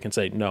they can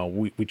say, no,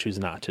 we choose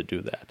not to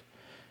do that.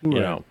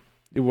 Right.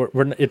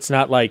 We're it's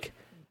not like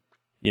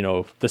you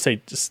know,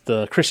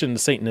 the Christian and the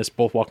Satanist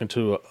both walk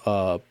into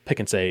Pick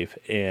and Save,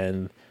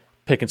 and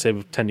Pick and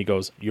Save Tendy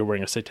goes, "You're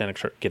wearing a satanic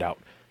shirt. Get out."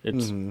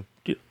 It's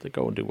they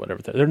go and do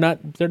whatever. They're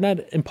not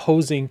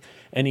imposing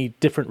any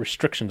different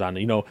restrictions on it.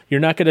 You know, you're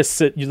not going to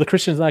sit. The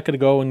Christian's not going to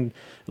go and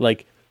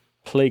like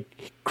play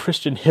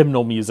Christian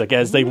hymnal music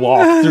as they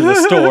walk through the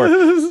store.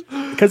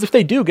 Because if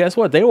they do, guess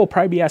what? They will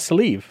probably be asked to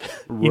leave.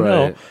 You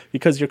know,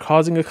 because you're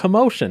causing a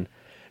commotion.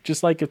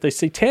 Just like if the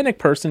satanic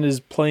person is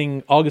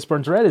playing August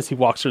Burns Red as he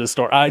walks through the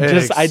store. I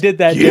did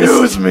that.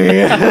 Excuse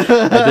me.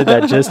 I did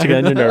that just to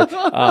get on your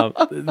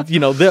nerve. You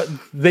know,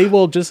 they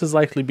will just as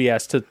likely be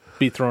asked to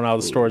be thrown out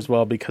of the store as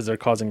well because they're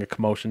causing a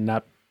commotion,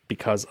 not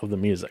because of the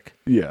music.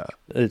 Yeah.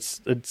 It's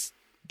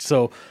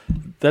so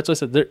that's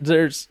what I said.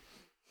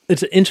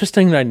 It's an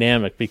interesting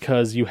dynamic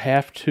because you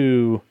have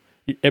to.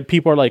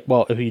 People are like,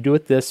 well, if you do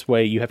it this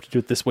way, you have to do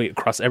it this way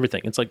across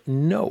everything. It's like,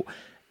 no.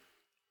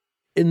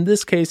 In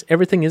this case,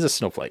 everything is a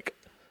snowflake.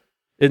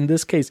 In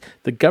this case,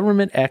 the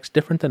government acts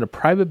different than a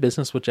private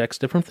business, which acts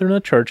different than a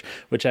church,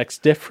 which acts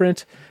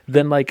different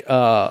than like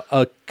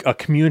a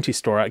community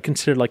store. I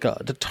consider like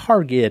the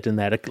Target and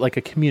that like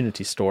a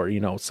community store,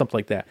 you know, something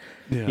like that.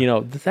 Yeah. You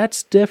know,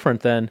 that's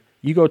different than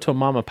you go to a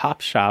mom and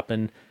pop shop.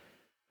 And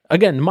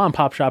again, mom and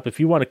pop shop, if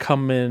you want to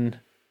come in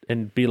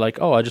and be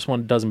like, oh, I just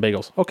want a dozen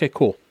bagels. Okay,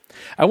 cool.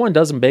 I want a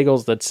dozen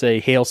bagels that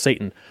say Hail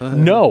Satan.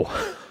 No.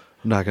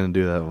 I'm not going to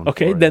do that one.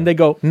 Okay, then they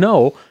go,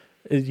 no.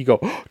 You go,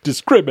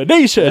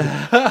 discrimination.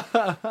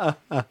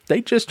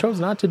 They just chose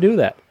not to do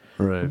that.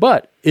 Right.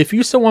 But if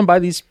you still want to buy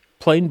these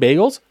plain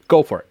bagels,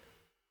 go for it.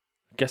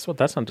 Guess what?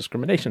 That's not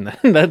discrimination.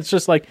 That's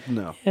just like,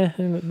 no.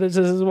 This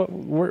is what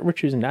we're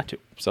choosing not to.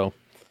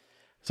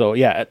 So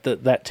yeah,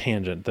 that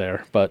tangent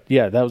there. But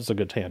yeah, that was a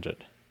good tangent.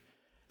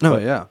 No,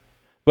 yeah.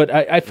 But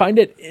I find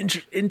it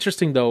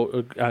interesting,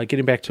 though,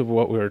 getting back to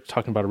what we were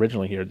talking about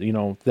originally here, you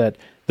know, that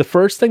the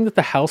first thing that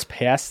the House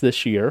passed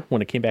this year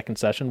when it came back in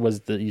session was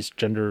these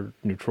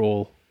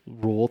gender-neutral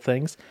rule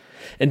things.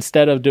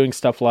 Instead of doing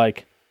stuff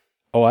like,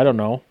 oh, I don't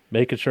know,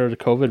 making sure the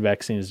COVID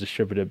vaccine is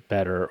distributed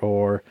better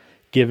or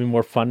giving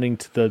more funding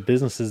to the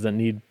businesses that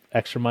need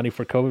extra money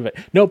for COVID.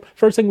 Nope.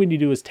 First thing we need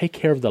to do is take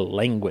care of the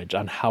language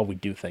on how we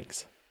do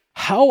things.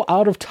 How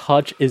out of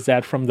touch is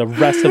that from the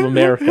rest of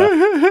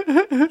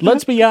America?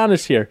 Let's be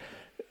honest here.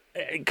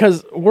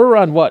 Because we're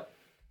on what?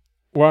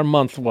 We're on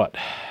month what?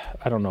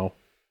 I don't know.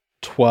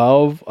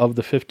 12 of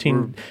the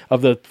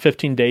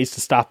 15 days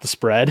to stop the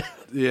spread.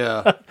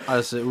 Yeah.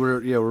 I say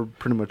we're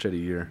pretty much at a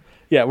year.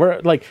 Yeah,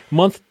 we're like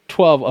month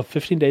 12 of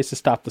 15 days to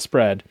stop the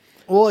spread.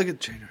 Well, like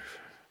January.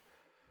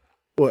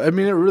 Well, I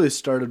mean, it really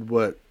started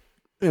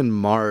in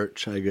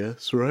March, I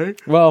guess, right?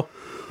 Well,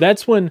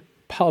 that's when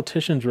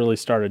politicians really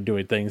started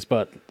doing things,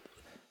 but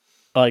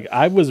like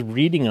I was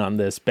reading on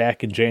this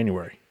back in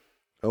January.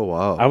 Oh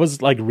wow. I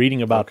was like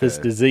reading about this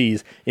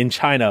disease in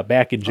China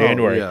back in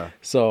January. Oh, yeah.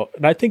 So,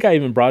 and I think I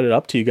even brought it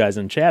up to you guys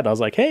in chat. I was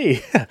like,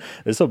 hey,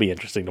 this will be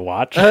interesting to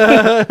watch.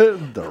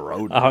 The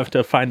road. I'll have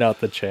to find out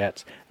the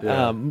chats.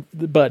 Yeah.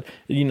 But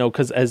you know,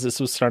 because as this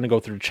was starting to go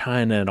through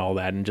China and all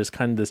that, and just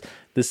kind of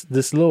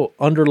this little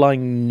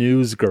underlying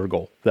news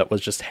gurgle that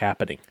was just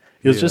happening.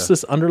 It was just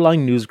this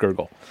underlying news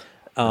gurgle.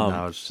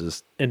 Now it's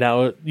just, and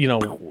now, you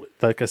know,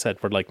 like I said,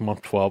 for like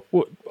month 12,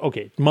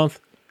 okay, month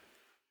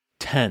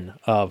 10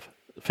 of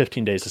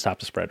 15 days to stop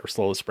the spread or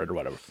slow the spread or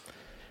whatever.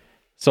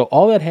 So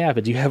all that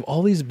happens, you have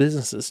all these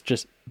businesses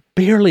just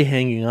barely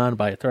hanging on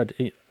by a thread.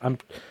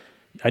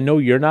 I know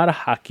you're not a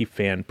hockey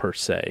fan per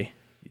se,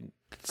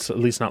 it's at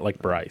least not like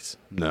Bryce.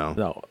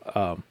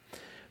 No.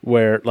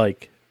 Where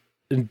like,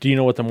 do you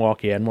know what the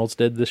Milwaukee Admirals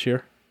did this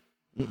year?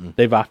 Mm-mm.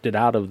 They've opted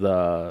out of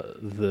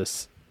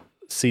this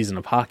season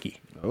of hockey.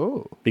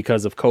 Oh,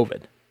 because of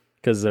COVID.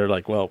 Because they're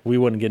like, well, we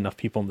wouldn't get enough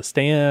people in the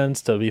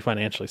stands to be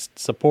financially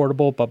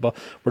supportable, but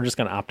we're just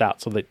going to opt out.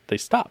 So they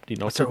stopped, you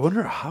know. So I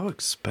wonder how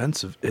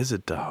expensive is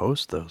it to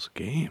host those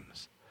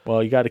games?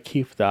 Well, you got to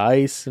keep the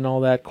ice and all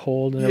that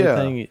cold and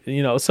everything,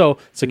 you know. So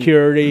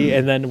security,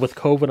 and then with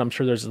COVID, I'm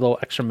sure there's little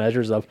extra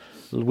measures of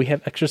we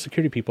have extra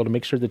security people to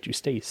make sure that you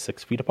stay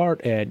 6 feet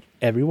apart and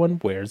everyone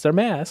wears their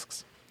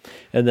masks.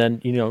 And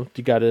then, you know,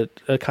 you got to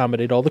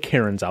accommodate all the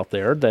Karens out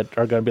there that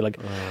are going to be like,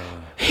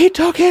 he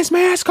took his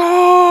mask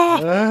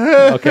off.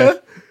 Okay.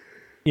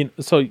 You know,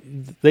 so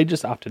they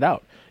just opted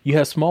out. You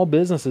have small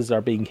businesses that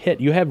are being hit.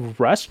 You have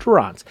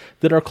restaurants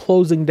that are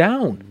closing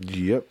down.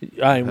 Yep.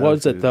 I mean, what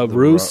was it? The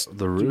Roost?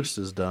 The Roost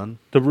is done.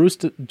 The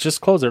Roost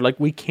just closed. They're like,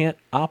 we can't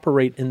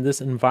operate in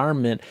this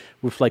environment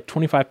with like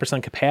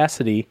 25%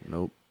 capacity.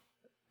 Nope.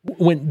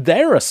 When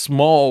they're a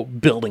small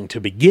building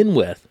to begin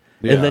with.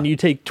 Yeah. And then you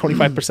take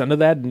 25% of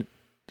that and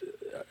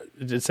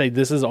say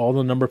this is all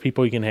the number of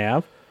people you can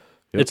have.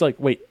 Yep. It's like,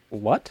 wait,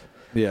 what?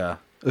 Yeah.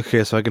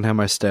 Okay, so I can have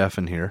my staff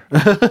in here.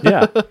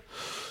 Yeah.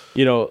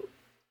 You know,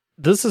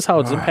 this is how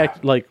it's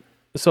impacted. Like,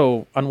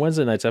 so on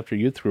Wednesday nights after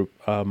youth group,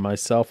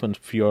 myself and a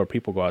few other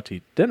people go out to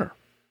eat dinner.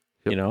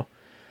 Yep. You know,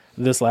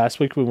 this last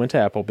week we went to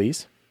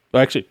Applebee's.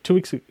 Well, actually, 2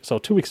 weeks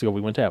ago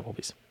we went to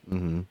Applebee's.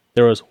 Mm-hmm.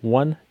 There was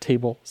one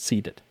table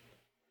seated.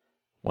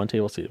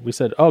 We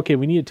said, oh, okay,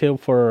 we need a table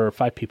for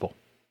 5 people.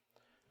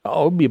 Oh,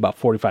 it'll be about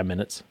 45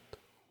 minutes.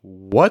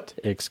 What?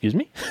 Excuse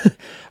me?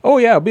 Oh,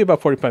 yeah, it'll be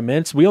about 45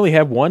 minutes. We only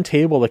have one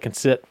table that can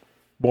sit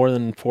more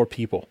than 4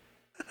 people.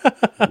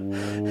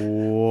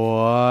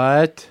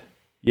 What?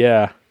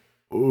 Yeah.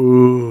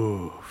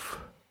 Oof.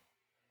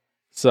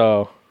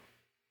 So,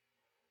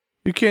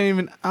 You can't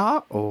even.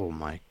 Oh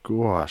my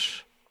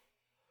gosh.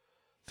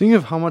 Think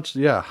of how much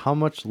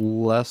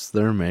less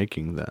they're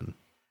making then.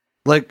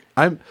 Like,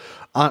 I'm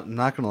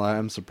not gonna lie,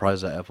 I'm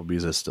surprised that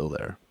Applebee's is still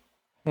there.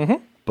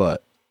 Mhm.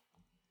 But,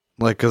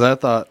 like, because I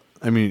thought,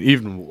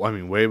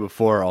 way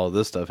before all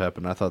this stuff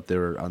happened, I thought they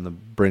were on the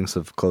brinks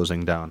of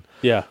closing down.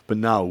 yeah. But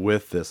now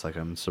with this, like,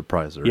 I'm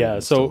surprised they're Yeah,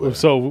 even still there.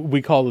 so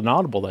we called an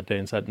audible that day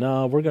and said,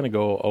 no, we're going to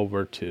go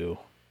over to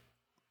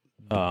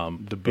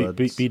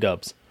Buds.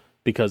 B-Dubs.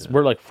 Because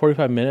we're like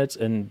 45 minutes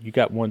and you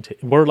got one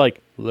we're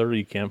like, literally,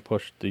 you can't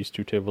push these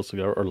 2 tables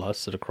together or less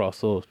sit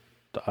across the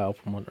aisle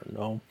from under.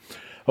 No.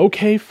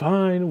 Okay,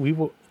 fine. We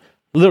will.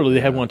 Literally, they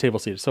had one table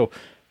seated. So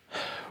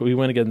we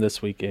went again this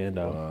week and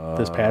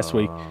this past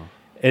week.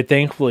 And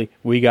thankfully,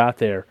 we got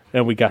there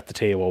and we got the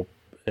table.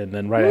 And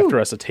then right after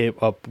us,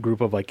 a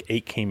group of like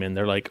 8 came in.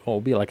 They're like, oh,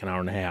 it'll be like an hour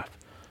and a half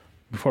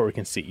before we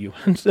can seat you.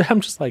 And I'm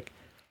just like,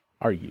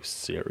 are you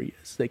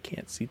serious? They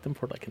can't seat them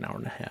for like an hour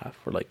and a half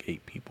for like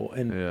 8 people.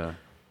 And Yeah.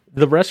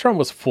 the restaurant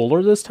was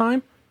fuller this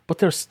time, but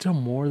there's still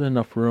more than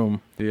enough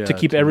room Yeah, to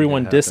keep to make it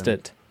everyone happen.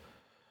 distant.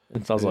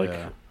 And so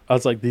Yeah. I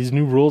was like, these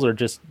new rules are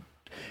just,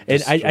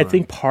 and I Destroying.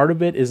 think part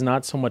of it is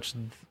not so much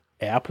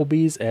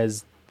Applebee's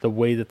as the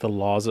way that the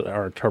laws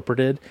are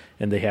interpreted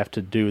and they have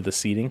to do the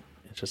seating.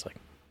 It's just like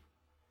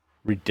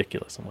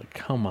ridiculous. I'm like,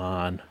 come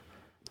on.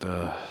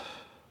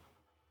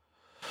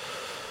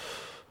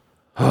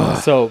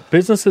 So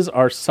businesses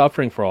are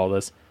suffering for all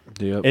this.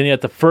 Yep. And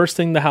yet the first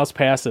thing the House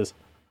passes,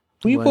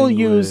 we will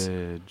use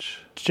Language.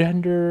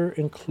 gender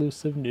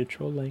inclusive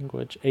neutral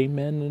language, a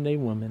man and a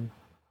woman.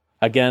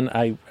 Again,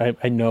 I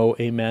know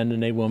a man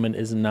and a woman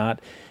is not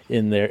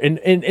in there. And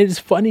it's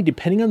funny,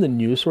 depending on the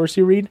news source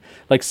you read,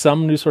 like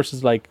some news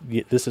sources like,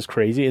 this is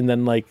crazy. And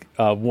then like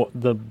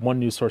the one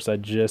news source I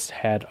just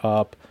had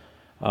up,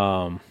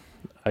 I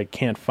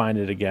can't find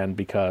it again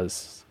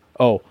because,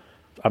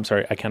 I'm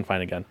sorry, I can't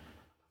find it again.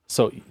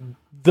 So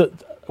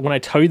when I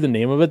tell you the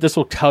name of it, this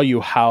will tell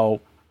you how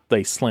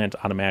they slant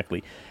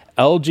automatically.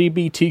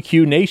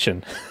 LGBTQ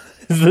Nation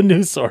is the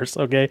news source,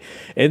 okay?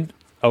 And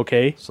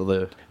okay, So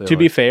they to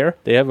be fair,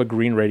 they have a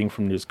green rating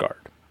from NewsGuard.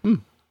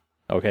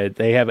 Okay,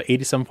 they have an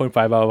 87.5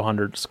 out of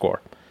 100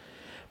 score.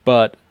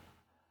 But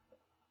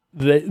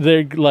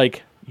they're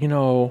like,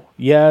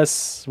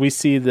 yes, we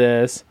see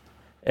this.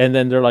 And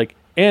then they're like,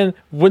 and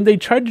when they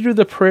tried to do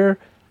the prayer,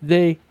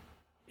 they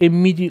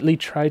immediately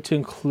tried to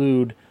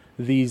include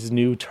these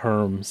new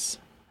terms.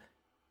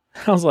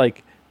 I was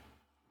like,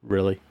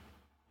 really?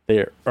 They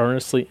are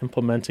earnestly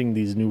implementing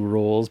these new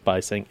rules by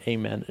saying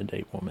amen and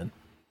a woman.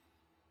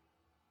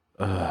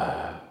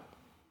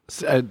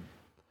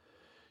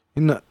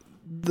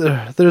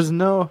 There's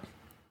no.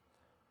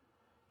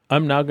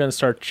 I'm now going to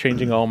start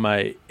changing all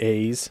my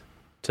A's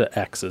to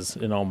X's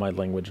in all my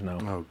language now.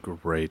 Oh,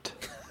 great.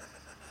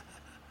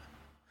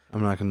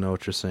 I'm not gonna know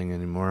what you're saying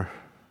anymore.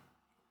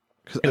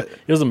 It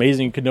was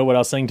amazing you could know what I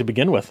was saying to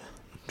begin with.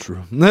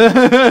 True.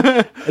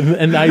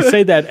 And I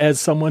say that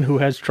as someone who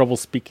has trouble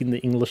speaking the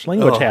English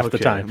language half the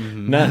okay.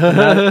 time.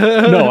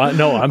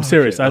 No, I'm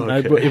serious.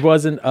 Okay. It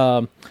wasn't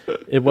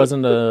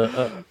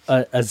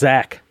a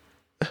Zach.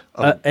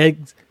 Egg.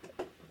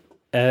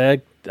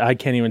 I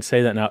can't even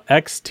say that now.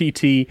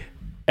 XTTXCK.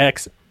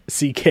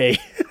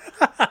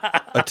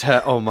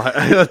 Attack! Oh my!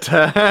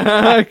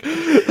 Attack!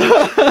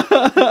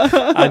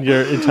 On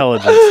your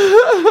intelligence.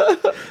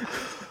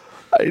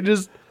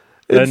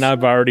 And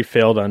I've already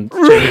failed on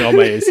changing all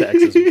my A's to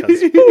X's because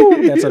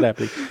that's what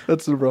happened.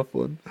 That's a rough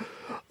one.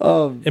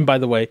 And by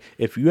the way,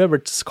 if you ever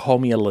just call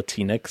me a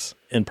Latinx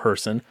in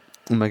person,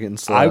 Am I getting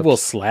slapped? I will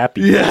slap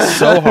you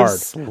so hard.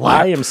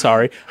 Slap. I am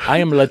sorry. I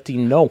am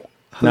Latino,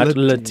 not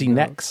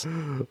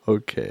Latinx.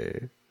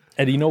 Okay.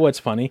 And you know what's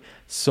funny?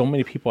 So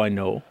many people I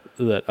know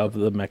that of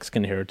the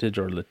Mexican heritage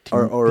or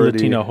Are already-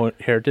 Latino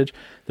heritage,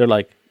 they're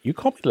like, "You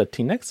call me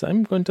Latinx?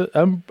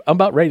 I'm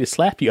about ready to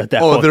slap you at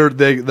that point."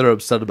 They're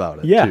upset about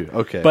it. Yeah. Too.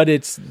 Okay. But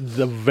it's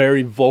the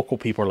very vocal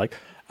people are like,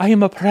 "I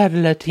am a proud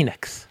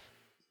Latinx."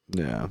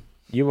 yeah.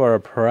 You are a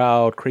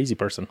proud crazy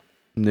person.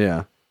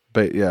 Yeah.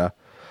 But yeah.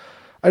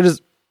 I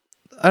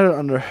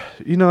don't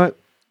you know what?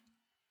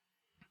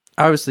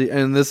 Obviously,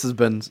 and this has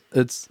been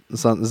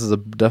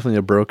definitely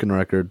a broken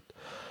record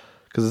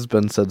because it's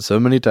been said so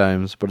many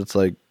times, but it's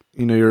like,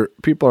 your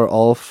people are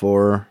all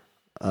for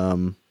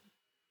now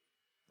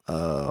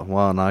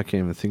I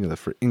can't even think of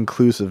for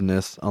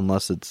inclusiveness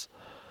unless it's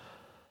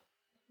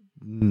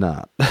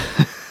not.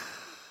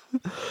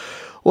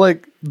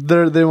 Like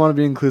they want to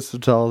be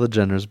inclusive to all the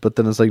genders, but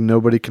then it's like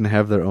nobody can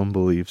have their own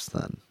beliefs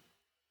then.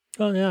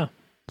 Oh yeah.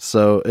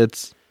 So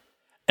it's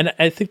And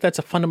I think that's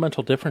a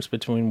fundamental difference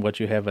between what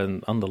you have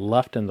on the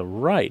left and the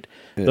right.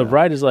 Yeah. The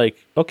right is like,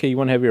 okay, you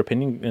want to have your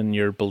opinion and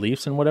your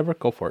beliefs and whatever,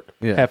 go for it.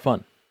 Yeah. Have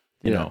fun.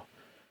 You Yeah.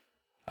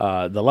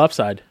 know. The left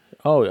side,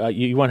 oh,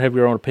 you want to have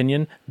your own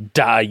opinion?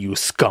 Die, you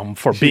scum,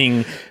 for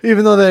being...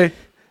 Even though they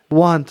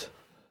want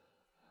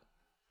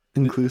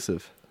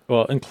inclusive.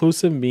 Well,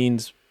 inclusive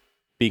means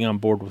being on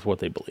board with what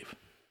they believe.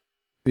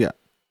 Yeah.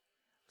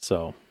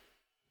 So...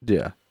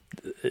 Yeah.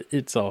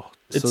 It's a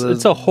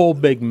whole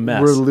big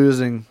mess. We're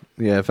losing...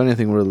 Yeah, if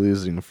anything, we're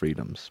losing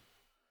freedoms.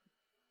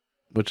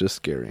 Which is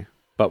scary.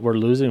 But we're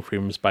losing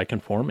freedoms by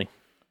conforming.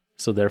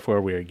 So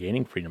therefore we are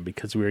gaining freedom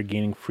because we are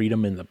gaining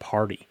freedom in the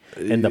party.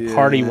 And the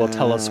party will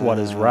tell us what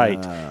is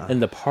right.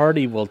 And the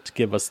party will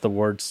give us the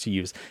words to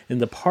use. And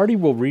the party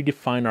will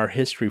redefine our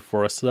history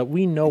for us so that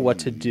we know what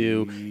to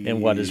do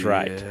and what is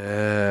right.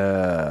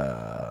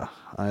 Yeah.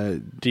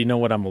 Do you know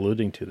what I'm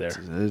alluding to there?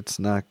 It's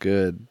not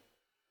good.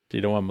 Do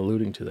you know what I'm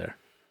alluding to there?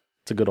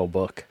 It's a good old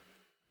book.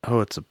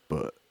 Oh, it's a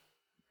book.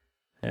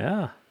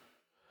 Yeah.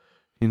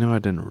 You know, I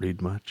didn't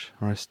read much,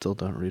 or I still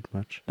don't read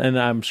much. And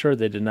I'm sure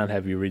they did not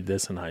have you read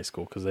this in high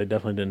school, because they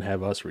definitely didn't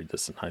have us read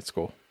this in high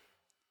school.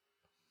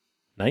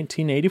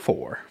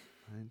 1984.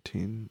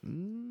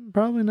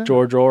 Probably not.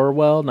 George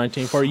Orwell,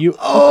 1984. You,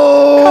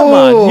 oh! Come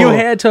on. You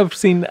had to have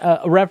seen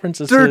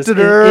references to this in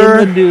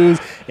the news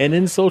and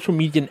in social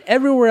media and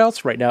everywhere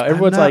else right now.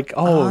 Everyone's like,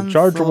 oh,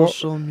 George Orwell.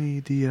 Social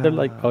media. They're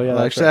like, oh, yeah.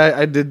 Well, actually, right.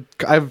 I did.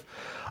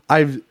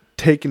 I've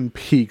taken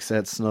peeks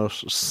at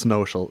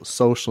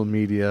social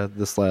media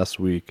this last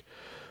week,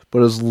 but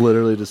it was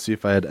literally to see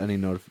if I had any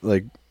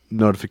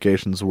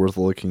notifications worth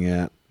looking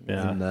at.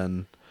 Yeah. And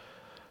then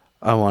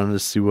I wanted to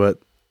see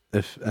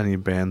if any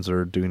bands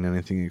are doing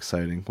anything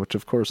exciting, which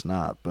of course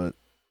not, but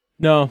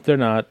no, they're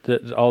not.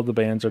 All the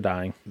bands are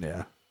dying.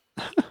 Yeah.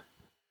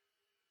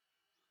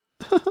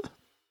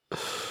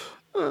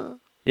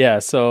 Yeah,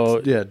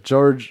 so yeah,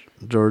 George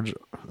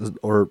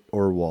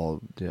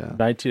Orwell, yeah.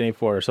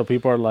 1984. So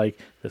people are like,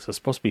 this is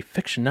supposed to be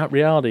fiction, not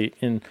reality.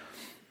 And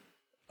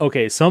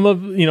okay, some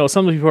of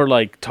the people are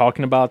like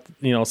talking about,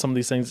 some of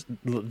these things,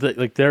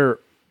 like they're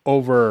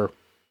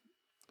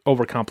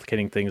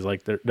overcomplicating things.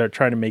 Like they're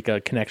trying to make a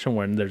connection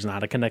when there's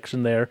not a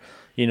connection there,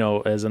 as in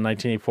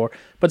 1984.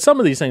 But some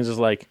of these things is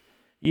like,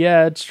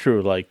 yeah, it's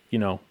true. Like,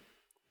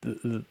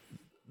 the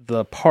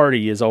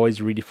party is always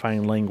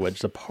redefining language.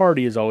 The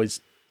party is always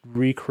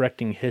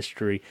recorrecting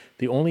history.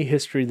 The only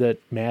history that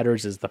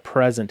matters is the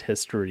present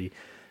history.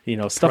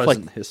 Stuff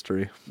present like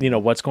history.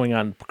 What's going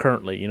on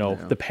currently.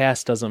 The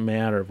past doesn't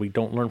matter. We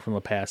don't learn from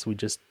the past. We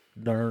just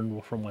learn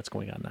from what's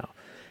going on now.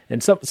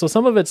 And so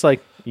some of it's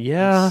like,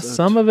 yeah,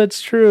 some of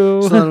it's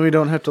true. So then we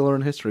don't have to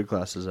learn history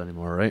classes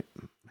anymore, right?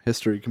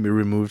 History can be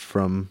removed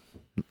from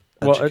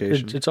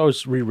education. Well, it's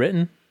always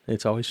rewritten.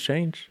 It's always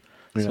changed.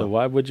 Yeah. So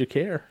why would you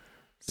care?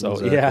 So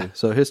exactly. Yeah.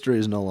 So history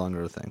is no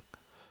longer a thing.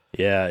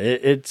 Yeah,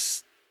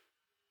 it's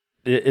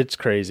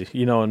crazy,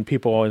 and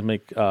people always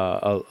make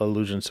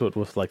allusions to it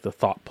with like the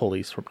thought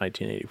police from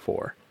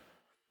 1984,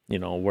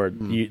 where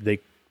they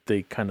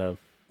kind of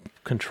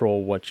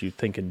control what you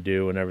think and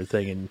do and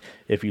everything, and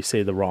if you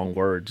say the wrong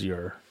words,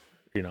 you're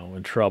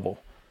in trouble.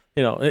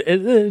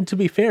 To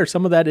be fair,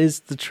 some of that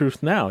is the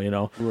truth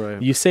now.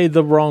 Right. You say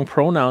the wrong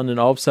pronoun, and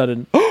all of a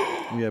sudden,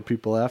 yeah,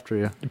 people after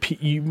you.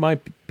 You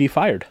might be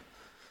fired.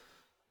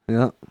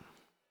 Yeah.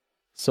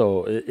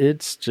 So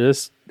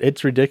it's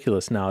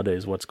ridiculous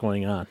nowadays what's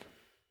going on.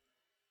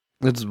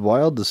 It's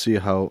wild to see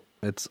how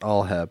it's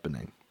all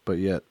happening, but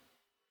yet,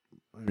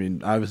 I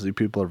mean, obviously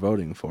people are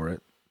voting for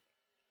it,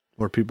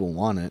 or people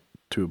want it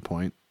to a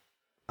point.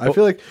 I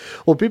feel like,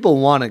 people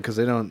want it because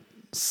they don't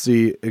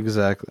see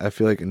exactly, I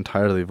feel like,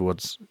 entirely of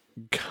what's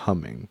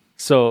coming.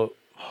 So,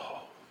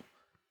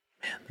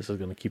 man, this is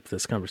going to keep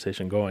this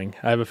conversation going.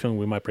 I have a feeling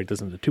we might break this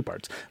into 2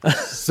 parts.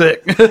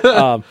 Sick.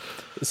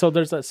 So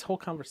there's this whole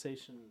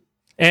conversation.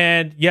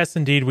 And yes,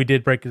 indeed, we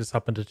did break this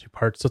up into 2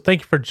 parts. So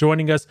thank you for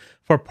joining us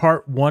for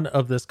part 1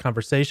 of this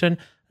conversation.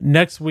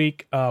 Next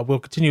week, we'll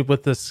continue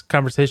with this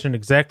conversation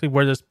exactly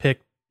where this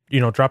pick,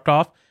 dropped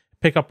off.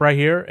 Pick up right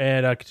here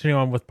and continue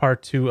on with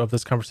part 2 of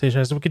this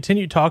conversation as we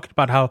continue talking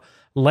about how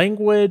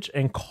language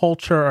and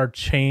culture are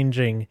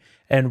changing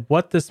and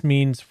what this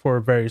means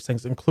for various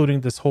things, including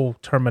this whole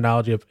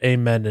terminology of a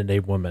men and a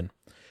woman.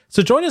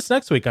 So join us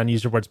next week on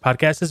Use Your Words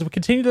Podcast as we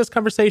continue this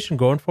conversation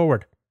going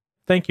forward.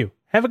 Thank you.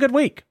 Have a good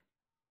week.